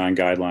some design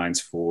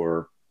guidelines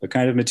for the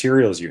kind of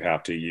materials you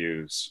have to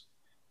use.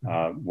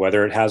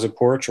 Whether it has a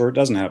porch or it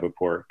doesn't have a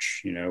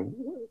porch,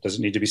 does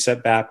it need to be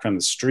set back from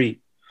the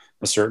street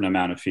a certain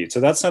amount of feet? So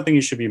that's something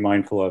you should be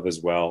mindful of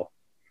as well.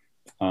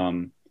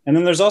 And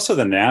then there's also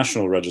the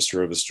National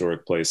Register of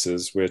Historic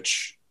Places,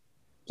 which,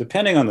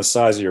 depending on the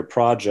size of your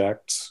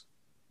project,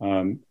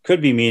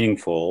 could be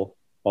meaningful,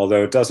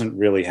 although it doesn't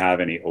really have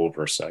any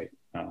oversight.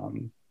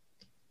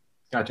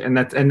 Gotcha.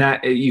 And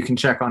that you can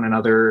check on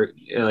another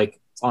like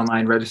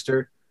online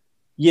register.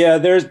 Yeah,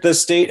 the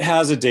state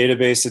has a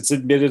database. It's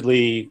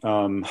admittedly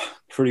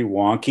pretty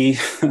wonky,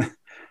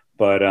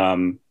 but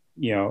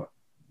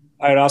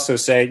I'd also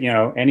say,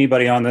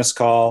 anybody on this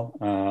call,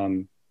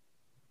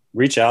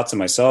 reach out to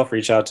myself,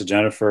 reach out to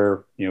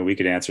Jennifer. We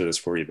could answer this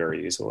for you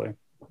very easily.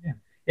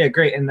 Yeah,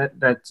 great. And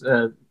that's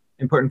an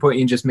important point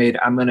you just made.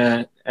 I'm going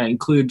to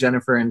include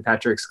Jennifer and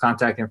Patrick's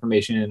contact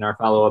information in our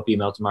follow-up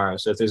email tomorrow.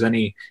 So if there's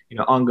any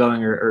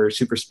ongoing or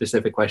super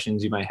specific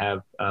questions you might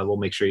have, we'll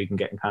make sure you can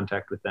get in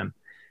contact with them.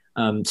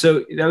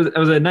 So that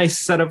was a nice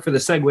setup for the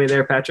segue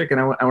there, Patrick.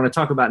 And I want to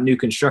talk about new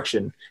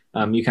construction.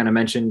 You kind of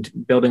mentioned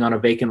building on a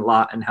vacant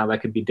lot and how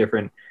that could be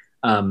different.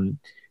 I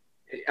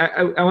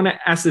want to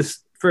ask this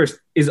first: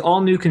 is all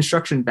new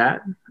construction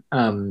bad?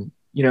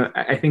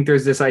 I think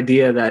there's this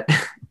idea that,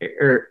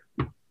 or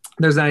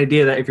there's an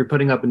idea that if you're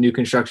putting up a new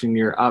construction,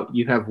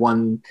 you have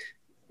one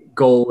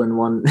goal and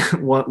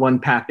one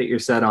path that you're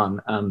set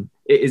on.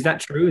 Is that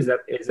true? Is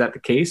that the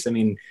case? I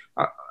mean,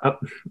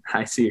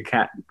 I see your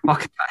cat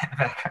walking by in the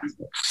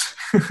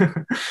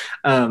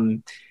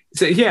background.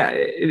 So yeah,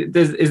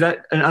 is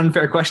that an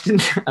unfair question?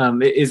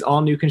 Is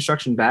all new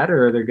construction bad,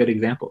 or are there good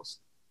examples?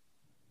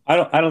 I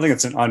don't think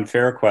it's an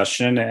unfair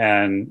question.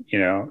 And,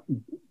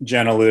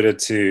 Jen alluded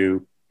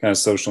to kind of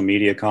social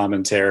media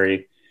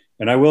commentary.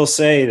 And I will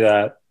say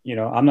that,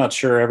 I'm not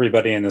sure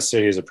everybody in the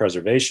city is a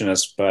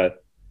preservationist,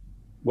 but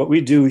what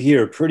we do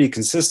here pretty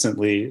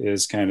consistently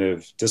is kind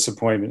of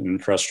disappointment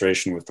and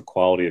frustration with the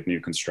quality of new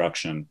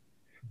construction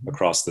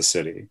across the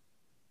city.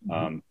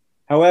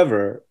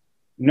 However,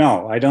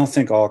 no, I don't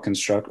think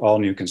all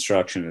new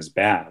construction is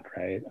bad,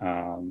 right?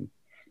 And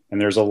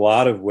there's a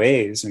lot of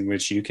ways in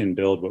which you can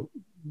build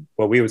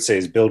what we would say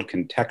is build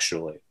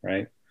contextually,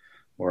 right?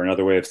 Or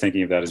another way of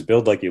thinking of that is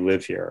build like you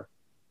live here.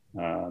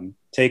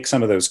 Take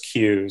some of those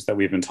cues that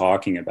we've been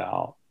talking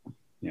about.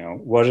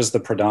 What is the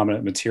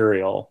predominant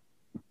material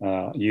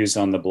used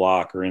on the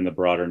block or in the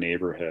broader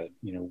neighborhood?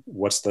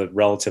 What's the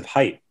relative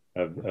height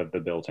of the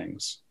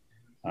buildings?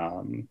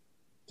 Do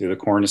the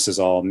cornices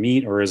all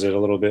meet, or is it a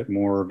little bit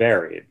more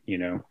varied?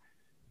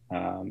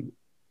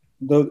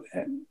 Though,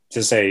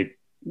 to say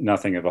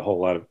nothing of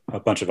a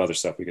bunch of other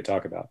stuff we could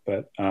talk about,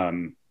 but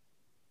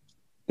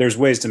there's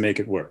ways to make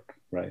it work,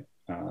 right?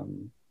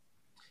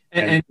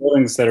 And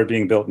buildings that are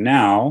being built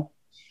now,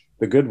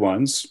 the good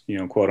ones,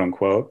 quote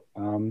unquote,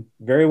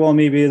 very well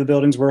may be the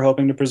buildings we're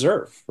hoping to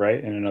preserve,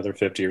 right, in another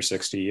 50 or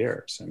 60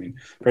 years. I mean,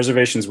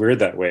 preservation is weird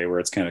that way, where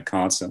it's kind of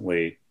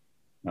constantly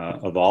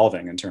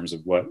evolving in terms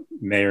of what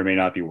may or may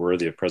not be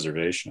worthy of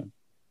preservation.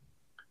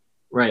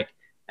 Right.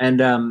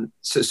 And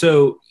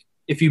so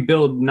if you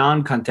build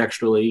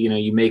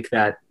non-contextually, you make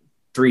that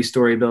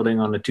 3-story building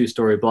on a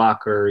 2-story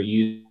block, or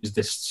use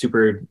this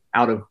super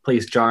out of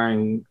place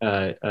jarring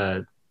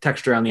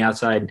texture on the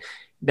outside,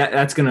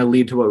 that's going to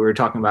lead to what we were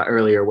talking about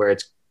earlier, where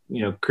it's,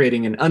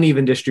 creating an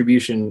uneven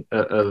distribution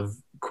of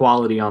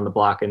quality on the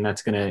block. And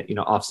that's going to,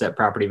 offset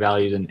property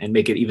values and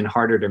make it even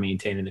harder to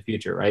maintain in the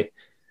future. Right.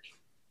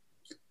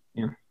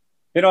 Yeah.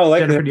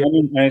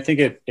 I think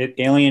it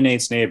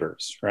alienates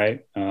neighbors,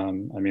 right?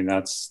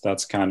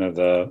 That's kind of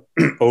the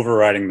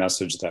overriding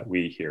message that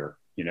we hear.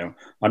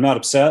 I'm not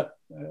upset,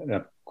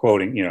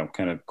 quoting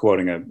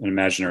an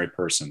imaginary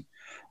person.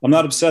 I'm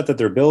not upset that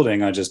they're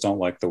building. I just don't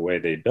like the way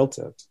they built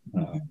it.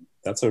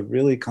 That's a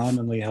really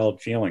commonly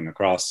held feeling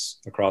across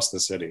the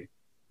city.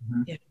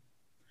 Yeah.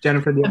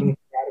 Jennifer, do you have anything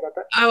to add about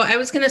that? Oh, I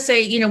was going to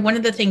say, one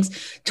of the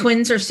things,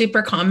 twins are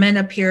super common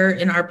up here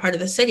in our part of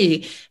the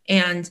city.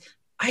 And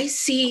I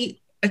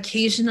see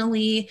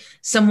occasionally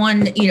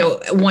someone,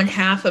 one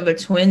half of a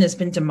twin has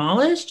been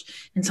demolished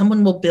and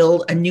someone will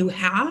build a new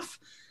half.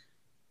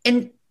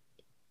 And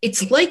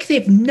it's like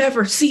they've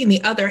never seen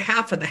the other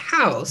half of the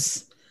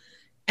house.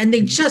 And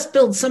they just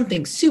build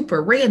something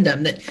super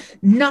random that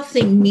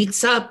nothing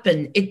meets up.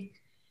 And it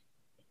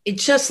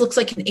just looks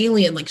like an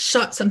alien, like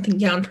shot something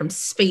down from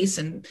space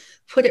and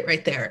put it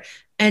right there.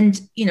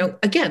 And,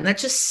 again, that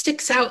just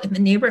sticks out in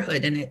the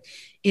neighborhood, and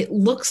it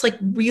looks like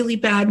really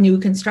bad new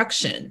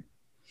construction.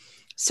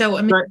 So,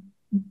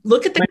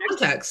 Look at the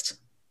context.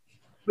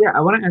 Yeah,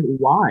 I want to ask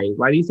why.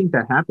 Why do you think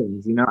that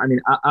happens?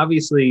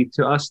 Obviously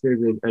to us,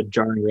 there's a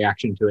jarring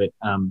reaction to it.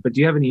 But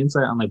do you have any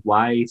insight on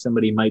why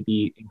somebody might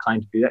be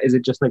inclined to do that? Is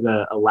it just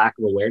a lack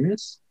of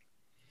awareness,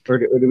 or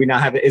do we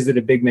not have it? Is it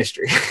a big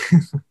mystery?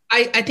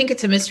 I think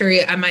it's a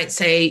mystery. I might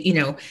say,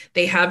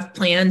 they have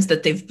plans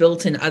that they've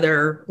built in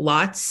other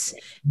lots,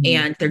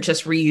 and they're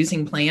just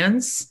reusing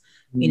plans.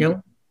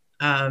 And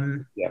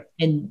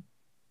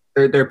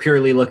they're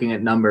purely looking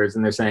at numbers,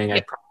 and they're saying, I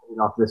profited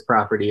off this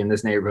property in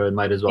this neighborhood,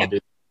 might as well do.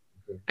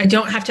 I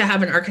don't have to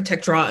have an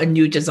architect draw a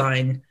new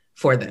design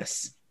for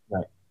this.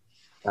 Right.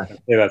 Gotcha.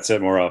 Yeah, that's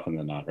it more often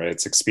than not, right?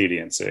 It's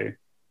expediency.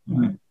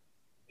 Mm-hmm.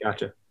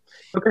 Gotcha.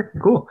 Okay,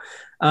 cool.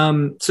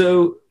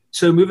 So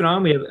moving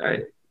on, we have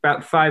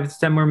about 5 to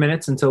 10 more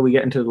minutes until we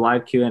get into the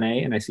live Q&A,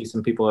 and I see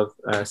some people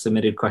have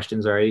submitted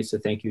questions already, so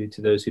thank you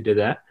to those who did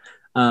that.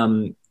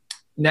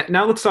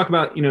 Now let's talk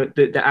about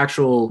the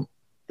actual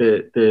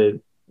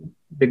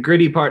the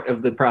gritty part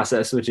of the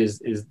process, which is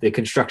the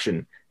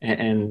construction.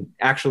 And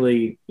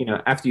actually,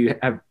 after you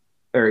have,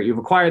 or you've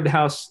acquired the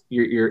house,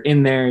 you're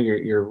in there,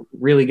 you're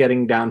really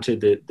getting down to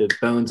the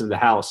bones of the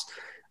house.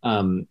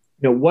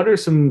 what are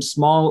some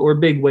small or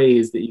big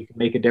ways that you can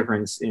make a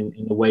difference in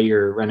the way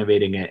you're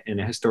renovating it in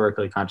a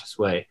historically conscious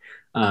way?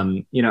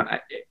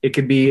 It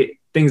could be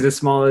things as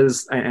small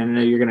as, I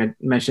know you're going to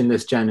mention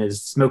this, Jen,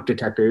 is smoke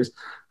detectors,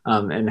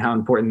 and how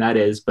important that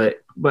is.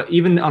 But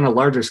even on a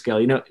larger scale,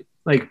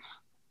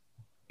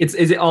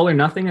 is it all or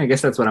nothing? I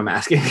guess that's what I'm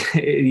asking.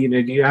 Do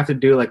you have to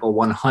do like a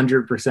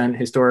 100%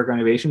 historic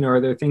renovation, or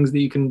are there things that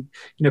you can,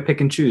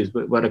 pick and choose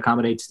what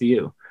accommodates to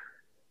you?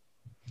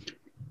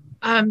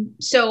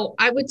 So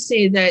I would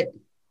say that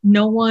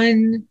no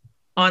one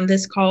on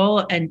this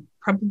call, and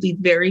probably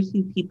very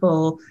few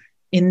people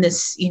in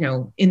this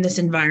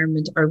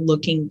environment, are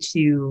looking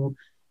to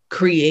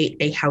create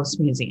a house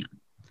museum.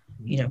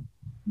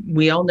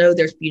 We all know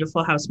there's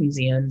beautiful house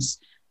museums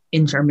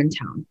in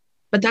Germantown,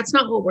 but that's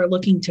not what we're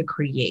looking to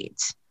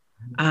create.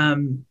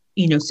 And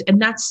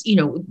that's,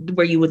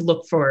 where you would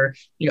look for,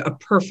 a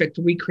perfect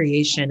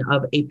recreation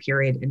of a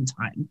period in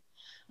time.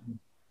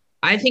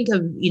 I think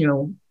of,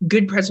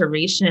 good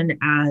preservation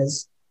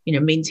as,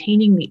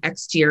 maintaining the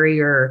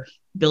exterior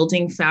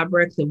building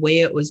fabric the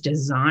way it was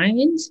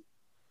designed.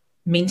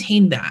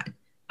 Maintain that.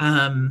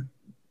 Don't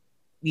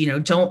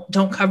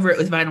cover it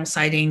with vinyl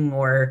siding,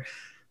 or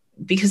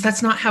because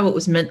that's not how it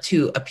was meant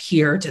to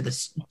appear to the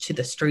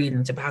street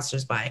and to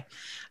passersby.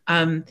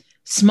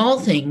 Small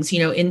things,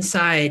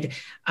 inside,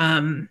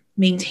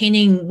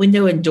 maintaining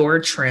window and door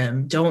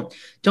trim. Don't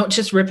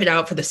just rip it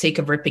out for the sake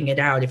of ripping it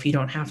out if you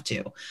don't have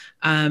to.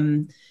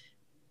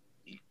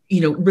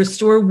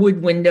 Restore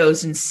wood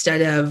windows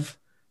instead of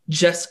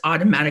just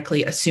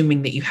automatically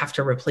assuming that you have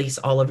to replace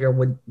all of your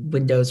wood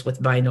windows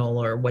with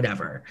vinyl or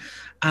whatever.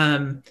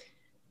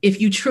 If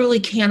you truly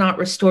cannot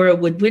restore a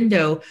wood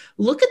window,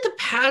 look at the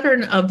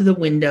pattern of the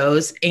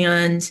windows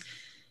and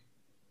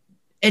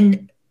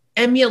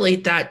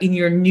emulate that in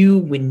your new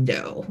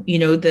window,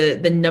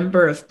 the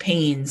number of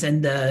panes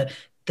and the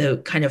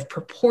kind of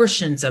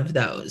proportions of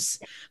those,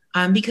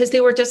 because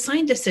they were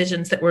design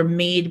decisions that were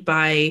made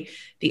by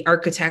the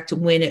architect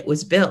when it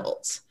was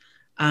built.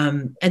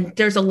 And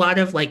there's a lot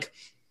of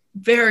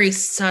very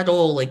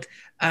subtle,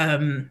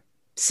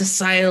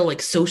 societal,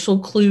 social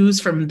clues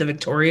from the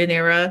Victorian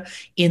era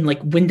in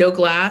window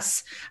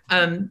glass.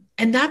 And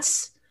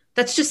that's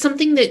just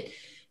something that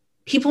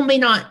people may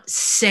not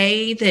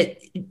say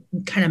that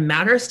kind of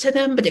matters to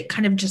them, but it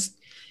kind of just,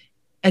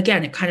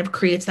 again, it kind of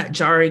creates that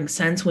jarring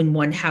sense when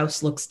one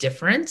house looks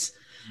different.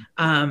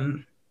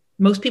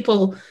 Most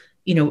people,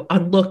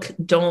 on look,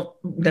 don't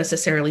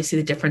necessarily see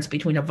the difference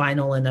between a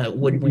vinyl and a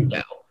wood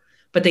window,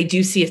 but they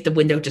do see if the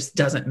window just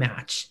doesn't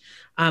match.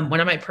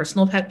 One of my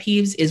personal pet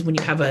peeves is when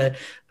you have a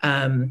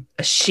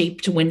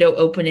shaped window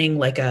opening,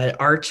 like an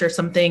arch or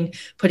something,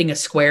 putting a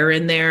square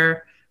in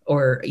there,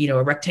 or,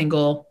 a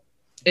rectangle.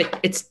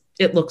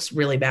 It looks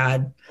really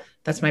bad.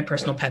 That's my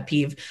personal pet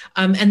peeve.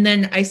 And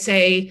then I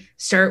say,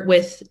 start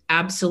with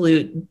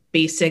absolute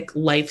basic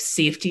life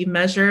safety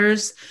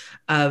measures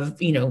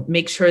of,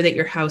 make sure that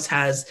your house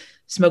has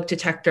smoke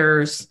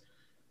detectors,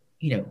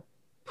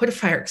 put a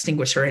fire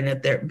extinguisher in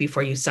it there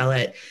before you sell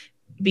it.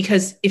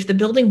 Because if the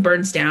building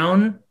burns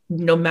down,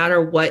 no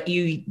matter what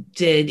you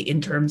did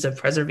in terms of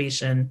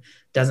preservation,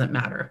 doesn't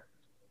matter.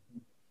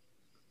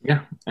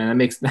 Yeah,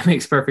 and that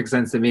makes perfect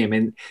sense to me. I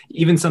mean,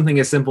 even something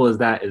as simple as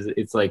that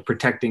it's like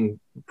protecting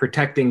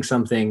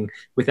something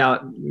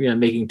without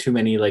making too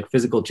many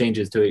physical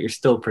changes to it. You're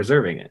still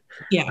preserving it.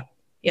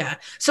 Yeah.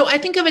 So I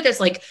think of it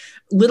as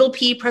little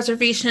P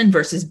preservation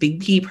versus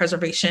big P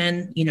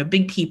preservation.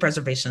 Big P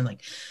preservation,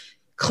 like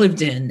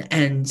Cliveden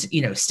and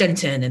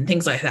Stenton and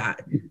things like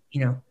that.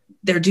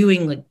 They're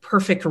doing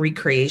perfect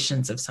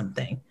recreations of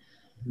something.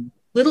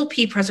 Little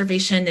P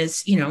preservation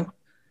is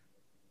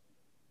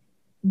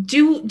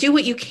do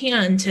what you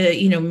can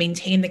to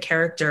maintain the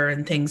character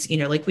and things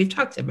like we've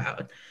talked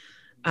about,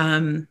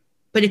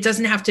 but it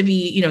doesn't have to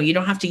be you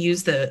don't have to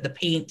use the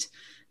paint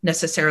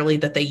necessarily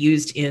that they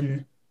used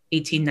in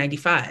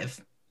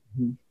 1895.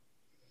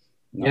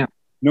 Yeah.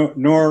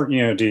 Nor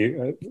do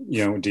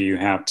you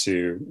have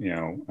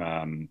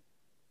to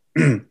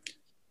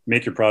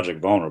make your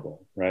project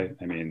vulnerable, right?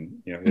 I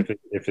mean,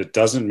 if it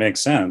doesn't make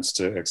sense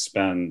to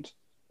expend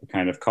the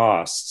kind of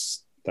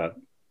costs that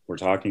we're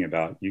talking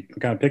about, you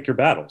can kind of pick your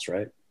battles,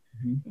 right?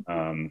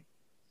 And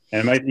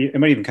it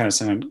might even kind of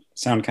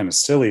sound kind of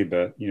silly,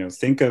 but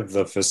think of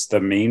the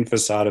main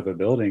facade of a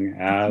building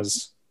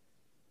as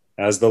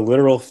the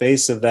literal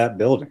face of that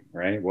building,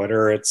 right? What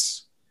are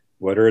its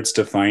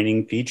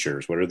defining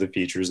features? What are the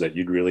features that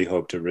you'd really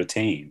hope to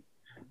retain,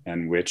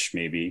 and which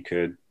maybe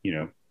could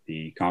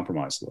be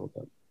compromised a little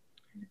bit?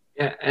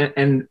 Yeah,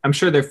 and I'm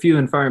sure they're few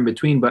and far in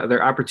between, but are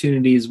there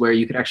opportunities where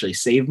you could actually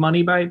save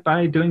money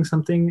by doing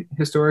something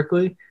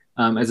historically,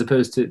 as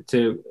opposed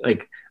to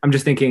I'm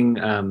just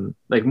thinking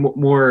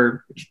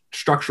more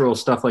structural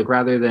stuff,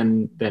 rather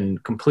than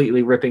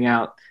completely ripping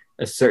out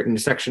a certain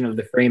section of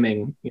the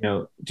framing,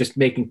 just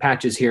making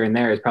patches here and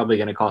there is probably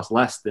going to cost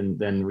less than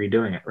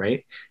redoing it,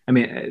 right? I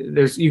mean,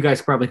 you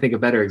guys probably think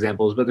of better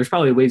examples, but there's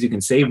probably ways you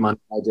can save money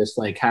by just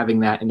having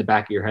that in the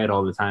back of your head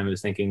all the time,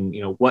 is thinking,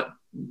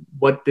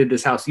 what did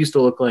this house used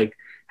to look like?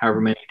 however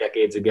many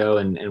decades ago,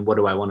 and what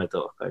do I want it to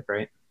look like,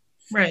 right?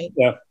 Right.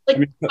 Yeah.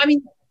 I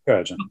mean, go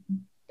ahead, Jen.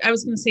 I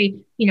was going to say,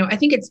 I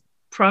think it's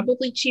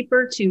probably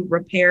cheaper to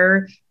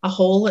repair a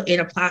hole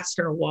in a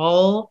plaster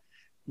wall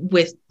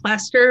with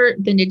plaster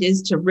than it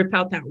is to rip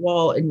out that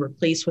wall and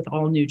replace with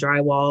all new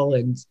drywall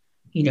and,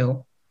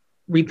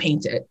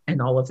 repaint it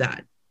and all of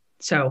that.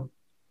 So.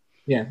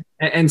 Yeah.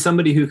 And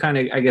somebody who kind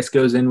of, I guess,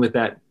 goes in with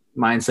that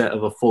mindset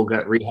of a full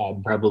gut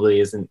rehab probably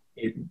isn't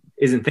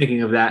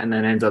thinking of that, and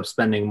then ends up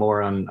spending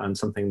more on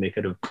something they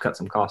could have cut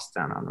some costs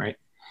down on, right?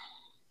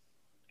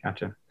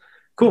 Gotcha.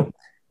 Cool.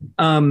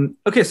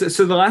 Okay,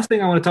 so the last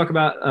thing I want to talk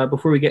about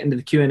before we get into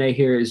the Q&A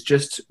here is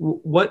just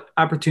what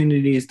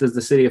opportunities does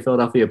the city of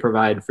Philadelphia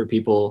provide for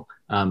people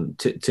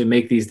to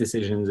make these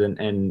decisions,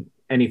 and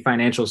any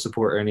financial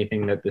support or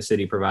anything that the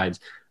city provides.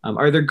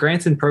 Are there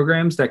grants and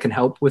programs that can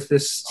help with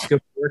this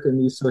scope of work and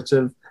these sorts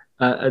of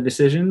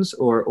decisions,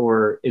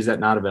 or is that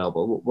not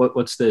available?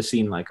 What's the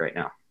scene like right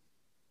now?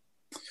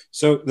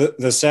 So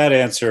the sad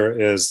answer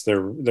is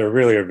there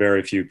really are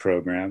very few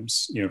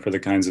programs, for the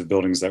kinds of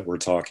buildings that we're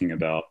talking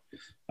about.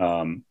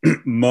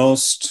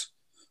 Most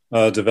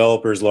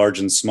developers, large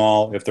and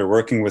small, if they're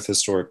working with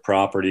historic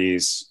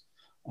properties,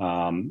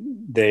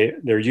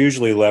 they're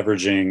usually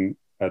leveraging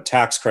a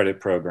tax credit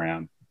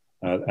program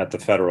at the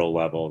federal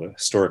level, the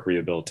historic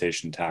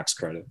rehabilitation tax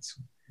credits.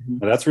 Mm-hmm.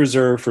 Now, that's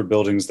reserved for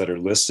buildings that are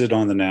listed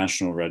on the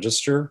National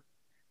Register,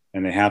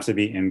 and they have to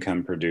be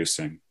income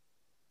producing.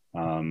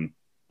 And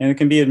it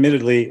can be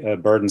admittedly a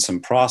burdensome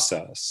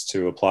process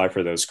to apply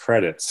for those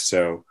credits.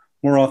 So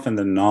more often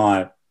than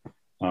not,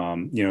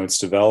 it's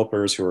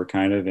developers who are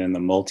kind of in the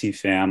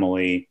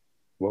multifamily,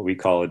 what we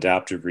call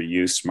adaptive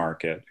reuse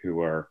market,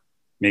 who are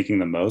making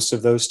the most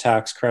of those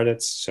tax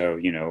credits. So,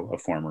 a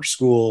former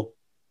school,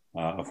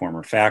 a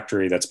former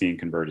factory that's being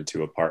converted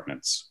to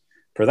apartments.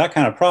 For that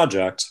kind of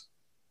project,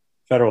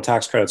 federal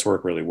tax credits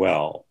work really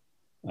well.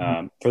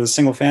 For the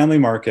single family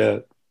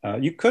market,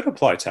 you could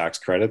apply tax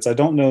credits. I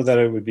don't know that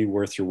it would be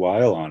worth your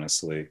while,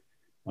 honestly.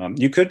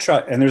 You could try,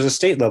 and there's a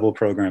state level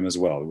program as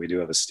well. We do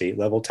have a state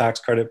level tax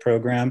credit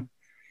program.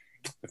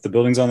 If the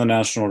building's on the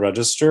National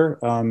Register,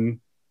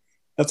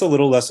 that's a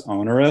little less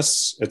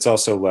onerous. It's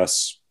also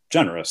less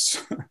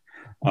generous.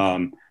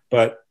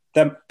 But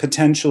that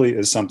potentially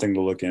is something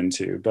to look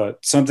into.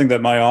 But something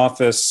that my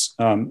office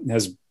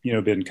has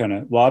been kind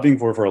of lobbying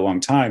for a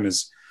long time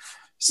is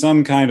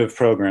some kind of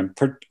program,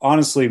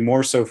 honestly,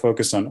 more so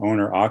focused on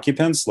owner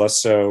occupants,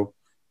 less so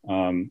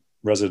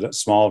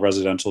small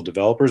residential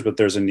developers, but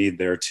there's a need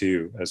there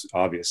too, as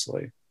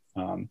obviously.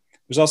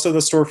 There's also the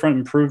storefront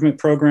improvement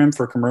program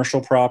for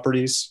commercial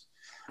properties.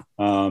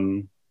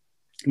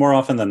 More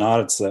often than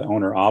not, it's the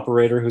owner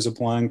operator who's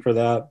applying for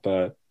that,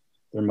 but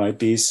there might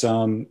be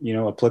some,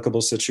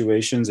 applicable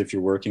situations if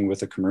you're working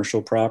with a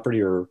commercial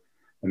property or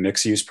a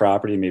mixed use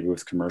property, maybe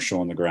with commercial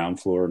on the ground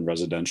floor and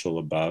residential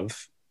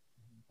above.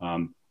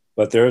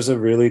 But there's a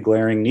really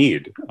glaring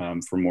need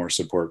for more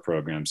support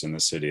programs in the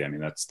city. I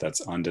mean,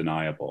 that's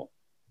undeniable.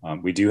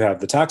 We do have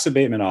the tax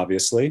abatement,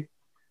 obviously.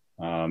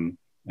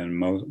 And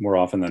more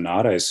often than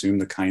not, I assume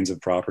the kinds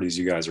of properties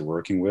you guys are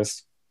working with,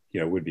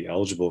 would be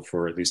eligible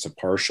for at least a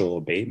partial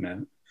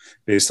abatement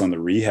based on the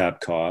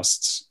rehab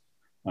costs.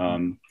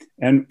 And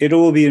it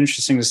will be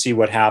interesting to see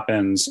what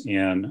happens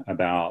in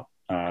about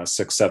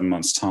 6-7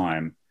 months'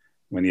 time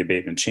when the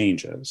abatement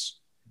changes.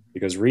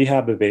 Because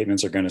rehab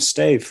abatements are going to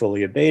stay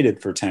fully abated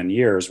for 10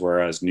 years,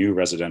 whereas new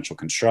residential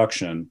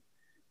construction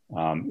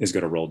is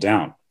going to roll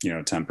down,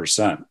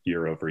 10%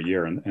 year over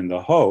year. And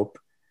the hope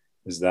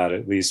is that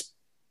at least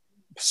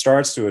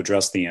starts to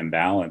address the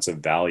imbalance of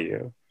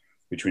value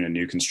between a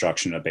new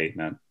construction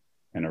abatement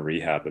and a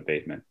rehab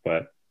abatement.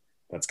 But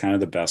that's kind of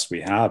the best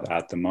we have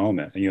at the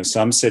moment. And,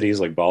 some cities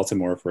like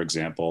Baltimore, for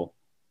example,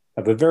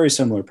 have a very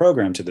similar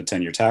program to the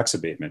 10-year tax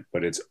abatement,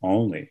 but it's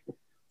only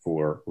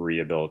for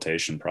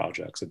rehabilitation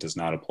projects. It does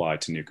not apply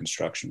to new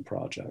construction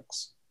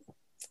projects.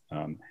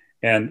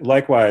 And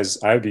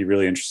likewise, I would be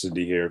really interested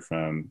to hear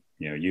from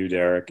you,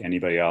 Derek,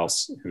 anybody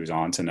else who's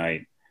on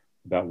tonight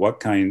about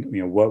what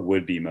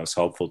would be most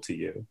helpful to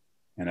you,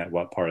 and at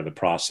what part of the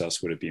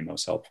process would it be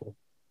most helpful?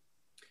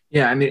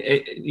 Yeah, I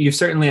mean, you've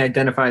certainly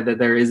identified that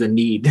there is a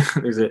need.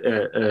 There's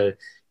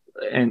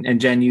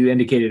and Jen, you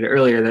indicated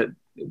earlier that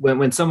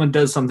when someone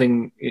does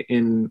something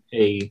in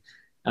a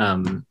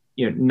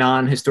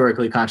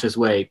non-historically conscious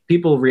way,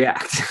 people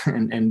react,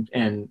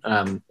 and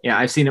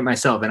I've seen it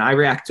myself, and I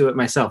react to it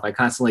myself. I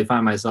constantly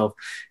find myself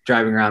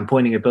driving around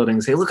pointing at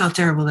buildings and say, look how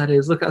terrible that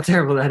is, look how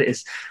terrible that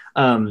is.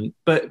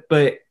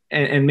 But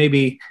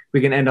maybe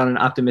we can end on an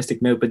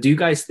optimistic note, but do you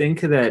guys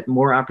think that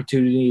more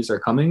opportunities are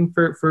coming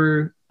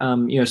for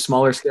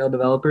smaller scale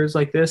developers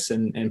like this?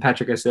 And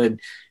Patrick,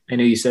 I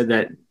know you said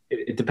that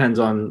it depends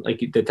on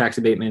like the tax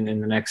abatement in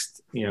the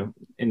next, in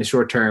the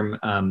short term.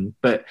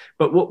 But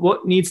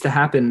what needs to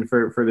happen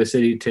for the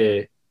city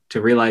to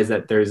realize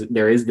that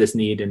there is this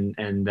need,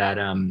 and that,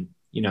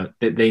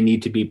 that they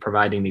need to be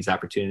providing these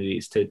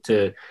opportunities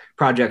to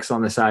projects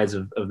on the size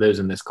of those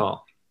in this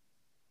call?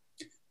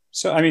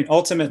 So, I mean,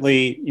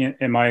 ultimately,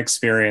 in my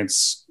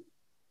experience,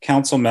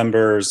 council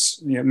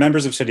members,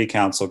 members of city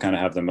council kind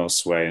of have the most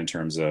sway in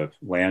terms of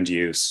land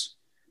use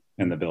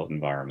in the built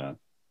environment.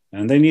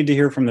 And they need to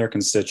hear from their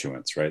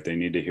constituents, right? They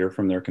need to hear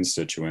from their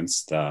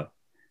constituents that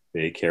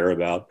they care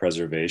about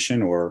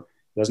preservation, or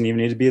it doesn't even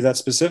need to be that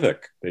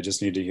specific. They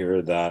just need to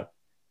hear that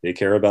they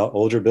care about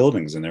older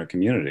buildings in their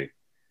community,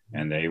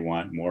 and they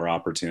want more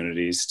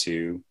opportunities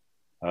to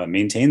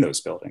maintain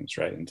those buildings,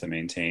 right? And to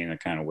maintain a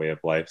kind of way of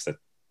life that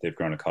they've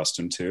grown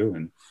accustomed to.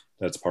 And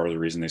that's part of the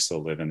reason they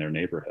still live in their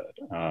neighborhood.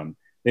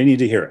 They need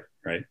to hear it,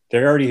 right? They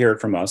already hear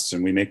it from us,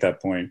 and we make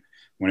that point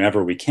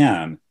whenever we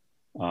can,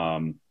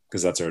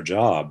 because that's our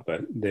job,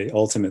 but they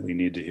ultimately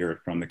need to hear it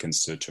from the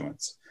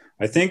constituents.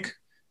 I think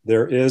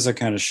there is a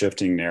kind of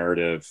shifting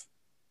narrative,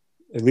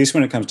 at least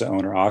when it comes to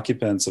owner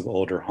occupants of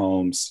older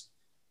homes,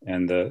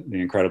 and the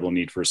incredible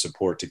need for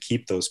support to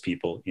keep those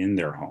people in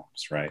their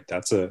homes, right?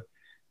 That's an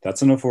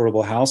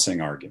affordable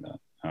housing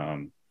argument,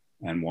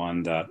 and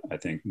one that I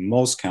think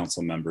most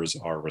council members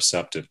are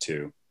receptive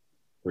to,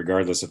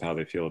 regardless of how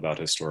they feel about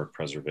historic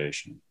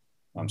preservation.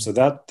 So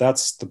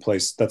that's the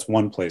place. That's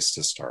one place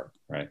to start,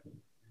 right?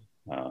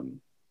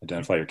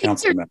 Identify your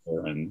council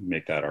member and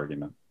make that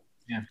argument.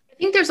 Yeah. I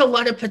think there's a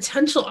lot of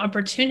potential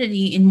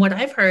opportunity in what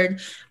I've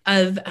heard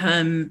of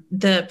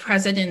the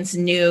president's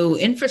new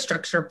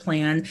infrastructure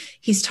plan.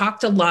 He's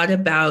talked a lot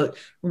about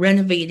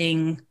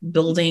renovating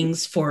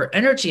buildings for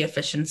energy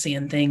efficiency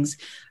and things,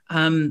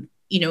 and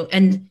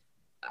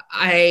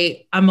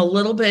I'm a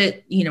little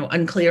bit,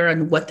 unclear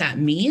on what that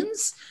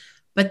means,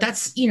 but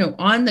that's,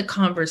 on the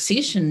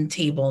conversation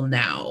table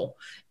now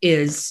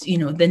is,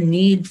 the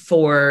need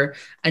for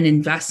an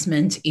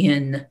investment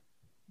in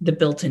the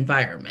built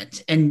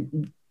environment.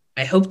 And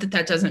I hope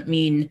that doesn't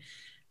mean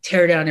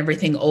tear down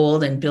everything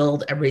old and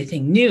build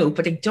everything new,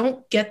 but I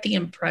don't get the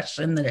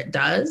impression that it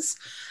does.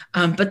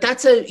 But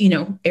that's a,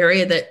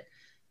 area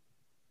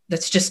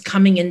that's just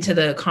coming into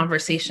the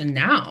conversation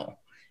now.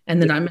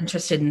 And then I'm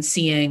interested in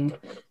seeing,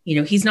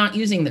 he's not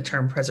using the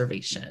term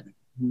preservation.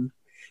 Mm-hmm.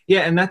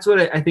 Yeah. And that's what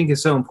I think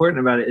is so important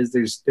about it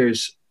is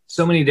there's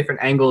so many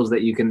different angles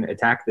that you can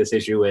attack this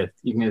issue with.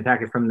 You can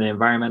attack it from the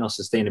environmental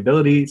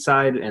sustainability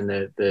side and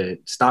the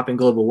stopping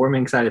global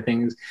warming side of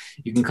things.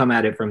 You can come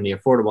at it from the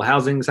affordable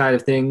housing side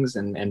of things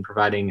and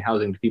providing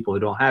housing to people who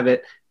don't have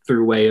it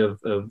through a way of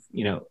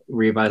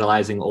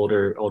revitalizing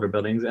older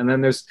buildings. And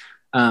then there's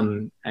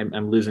I'm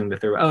losing the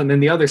third. Oh, and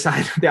then the other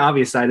side, the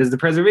obvious side, is the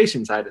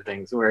preservation side of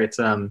things, where it's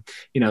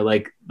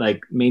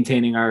like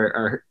maintaining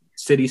our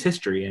city's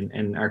history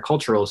and our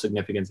cultural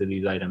significance of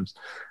these items.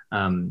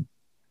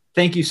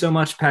 Thank you so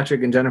much,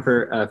 Patrick and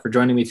Jennifer, for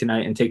joining me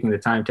tonight and taking the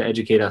time to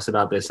educate us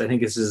about this. I think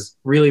this is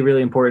really,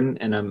 really important,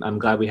 and I'm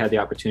glad we had the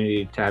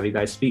opportunity to have you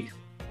guys speak.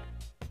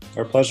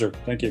 Our pleasure.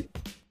 Thank you.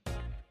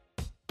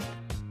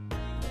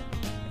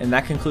 And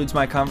that concludes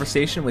my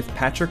conversation with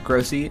Patrick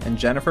Grossi and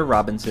Jennifer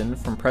Robinson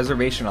from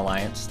Preservation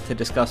Alliance to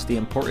discuss the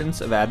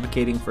importance of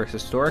advocating for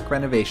historic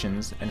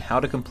renovations and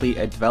how to complete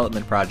a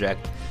development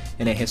project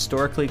in a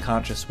historically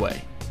conscious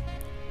way.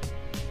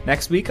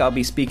 Next week, I'll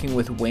be speaking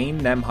with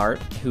Wayne Nemhart,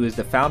 who is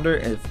the founder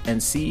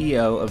and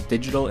CEO of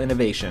Digital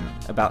Innovation,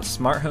 about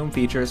smart home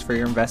features for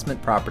your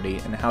investment property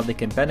and how they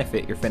can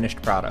benefit your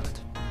finished product.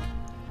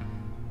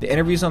 The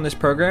interviews on this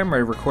program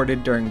are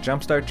recorded during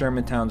Jumpstart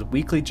Germantown's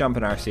weekly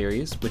Jumpinar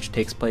series, which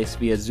takes place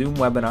via Zoom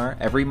webinar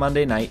every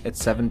Monday night at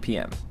 7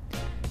 p.m.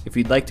 If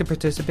you'd like to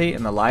participate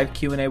in the live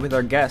Q&A with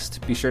our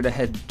guest, be sure to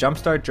head to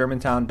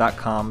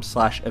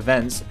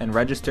jumpstartgermantown.com/events and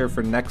register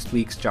for next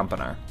week's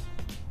Jumpinar.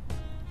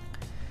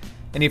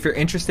 And if you're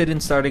interested in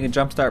starting a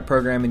Jumpstart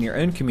program in your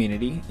own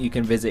community, you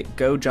can visit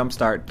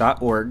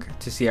gojumpstart.org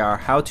to see our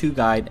how-to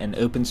guide and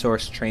open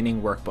source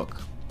training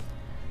workbook.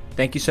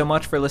 Thank you so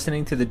much for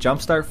listening to the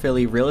Jumpstart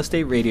Philly Real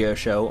Estate Radio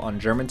Show on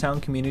Germantown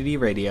Community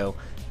Radio,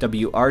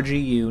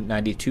 WRGU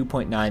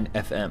 92.9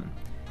 FM.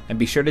 And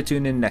be sure to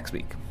tune in next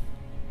week.